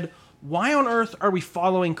them said, why on earth are we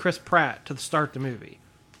following Chris Pratt to start the movie?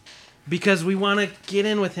 Because we want to get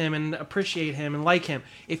in with him and appreciate him and like him.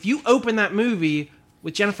 If you open that movie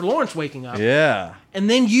with Jennifer Lawrence waking up, and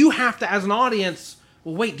then you have to, as an audience,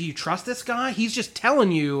 well, wait, do you trust this guy? He's just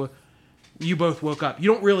telling you both woke up.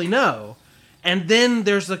 You don't really know. And then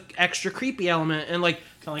there's the extra creepy element, and like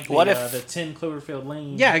Kind of like What the if- 10 Cloverfield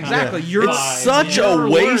Lane? Yeah, exactly. kind of You're- vibe. It's such You're a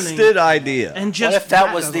wasted learning. idea. And What just if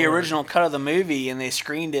that was doesn't the work. original cut of the movie and they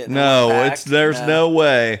screened it? in No, one pack? it's there's no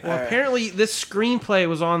way. Well, apparently this screenplay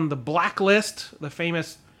was on the Blacklist, the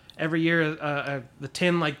famous every year the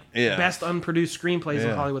 10 best unproduced screenplays in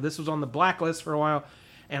Yeah. Hollywood. This was on the Blacklist for a while,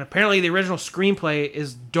 and apparently the original screenplay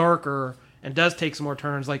is darker and does take some more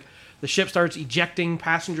turns. Like the ship starts ejecting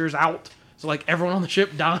passengers out, so like everyone on the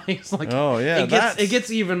ship dies. Like Oh, yeah, it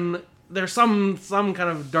gets even. There's some kind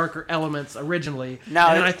of darker elements originally. Now,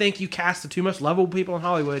 and I think you cast the two most lovable people in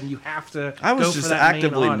Hollywood, and you have to. I was go just for that main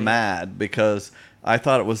actively audience. mad because I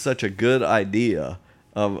thought it was such a good idea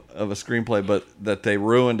of a screenplay, but that they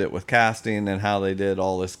ruined it with casting and how they did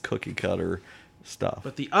all this cookie cutter stuff.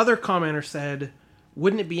 But the other commenter said,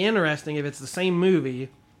 wouldn't it be interesting if it's the same movie,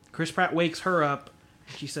 Chris Pratt wakes her up,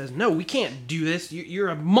 and she says, no, we can't do this, you're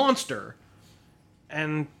a monster.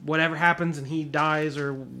 And whatever happens and he dies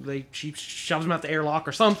or she shoves him out the airlock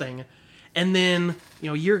or something, and then,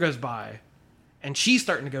 a year goes by, and she's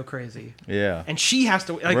starting to go crazy. Yeah. And she has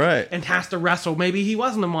to, Right. and has to wrestle. Maybe he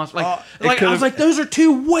wasn't a monster. It I could've- was like, those are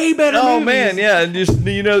two way better Oh movies. man, yeah, and just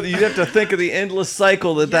you have to think of the endless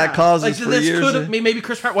cycle that causes for this years. could have, maybe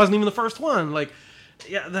Chris Pratt wasn't even the first one.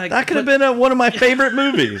 That could have been one of my favorite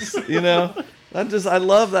movies. I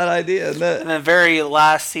love that idea. And And the very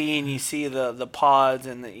last scene, you see the pods,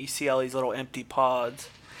 and you see all these little empty pods.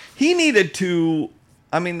 he needed to.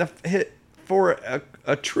 I mean, for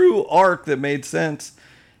a true arc that made sense,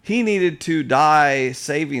 he needed to die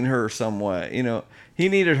saving her some way. He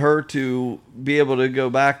needed her to be able to go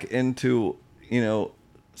back into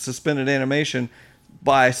suspended animation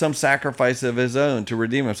by some sacrifice of his own to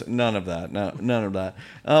redeem himself. None of that. No, none of that.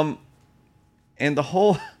 And the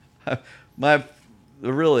whole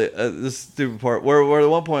this stupid part where the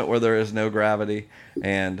one point where there is no gravity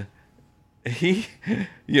and he,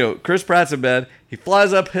 Chris Pratt's in bed. He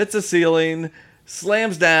flies up, hits the ceiling,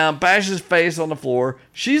 slams down, bashes his face on the floor.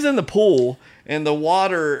 She's in the pool, and the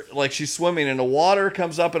water, like she's swimming, and the water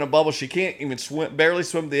comes up in a bubble. She can't even swim, barely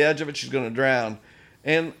swim to the edge of it. She's going to drown.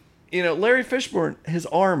 And, Larry Fishburne, his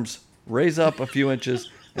arms raise up a few inches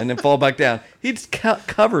and then fall back down. His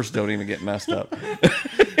covers don't even get messed up.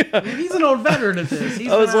 He's an old veteran at this.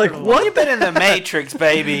 I was like, what? You've been in the Matrix,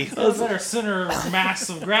 baby. Is that our center of mass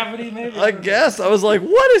of gravity, maybe? I guess. I was like,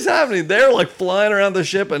 what is happening? They're like flying around the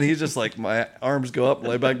ship, and he's just like, my arms go up and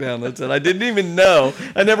lay back down. That's it. I didn't even know.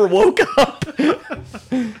 I never woke up.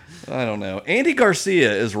 I don't know. Andy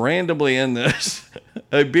Garcia is randomly in this.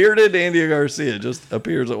 A bearded Andy Garcia just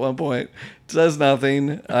appears at one point. Says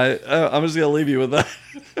nothing. I'm just going to leave you with that.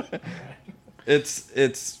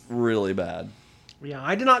 It's really bad. Yeah,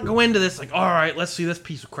 I did not go into this like, all right, let's see this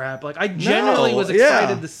piece of crap. Like, I genuinely was yeah.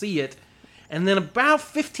 excited to see it. And then about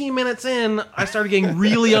 15 minutes in, I started getting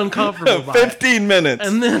really uncomfortable by 15 minutes.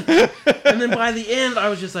 And then by the end, I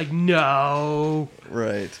was just like, no.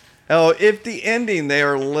 Right. Oh, if the ending, they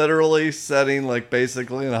are literally sitting like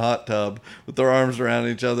basically in a hot tub with their arms around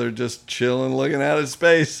each other, just chilling, looking out at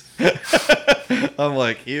space. I'm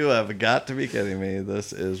like, you have got to be kidding me.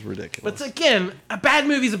 This is ridiculous. But again, a bad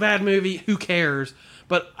movie's a bad movie. Who cares?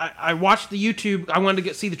 But I watched the YouTube. I wanted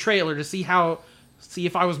to see the trailer to see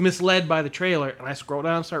if I was misled by the trailer. And I scroll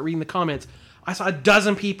down and start reading the comments. I saw a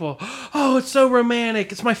dozen people. Oh, it's so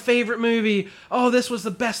romantic. It's my favorite movie. Oh, this was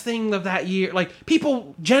the best thing of that year. Like,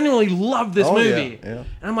 people genuinely love this movie. Yeah. And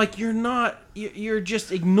I'm like, you're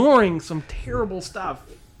just ignoring some terrible stuff.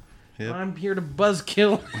 Yep. I'm here to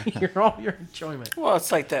buzzkill your enjoyment. Well,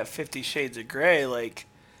 it's like that 50 Shades of Grey. Like,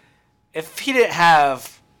 if he didn't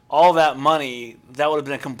have all that money, that would have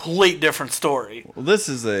been a complete different story. Well, this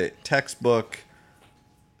is a textbook.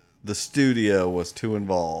 The studio was too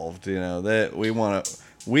involved. That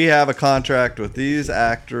we have a contract with these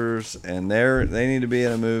actors, and they need to be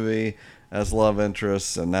in a movie as love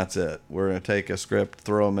interests, and that's it. We're gonna take a script,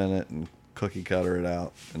 throw them in it, and cookie cutter it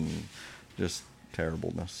out, and just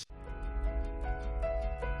terribleness.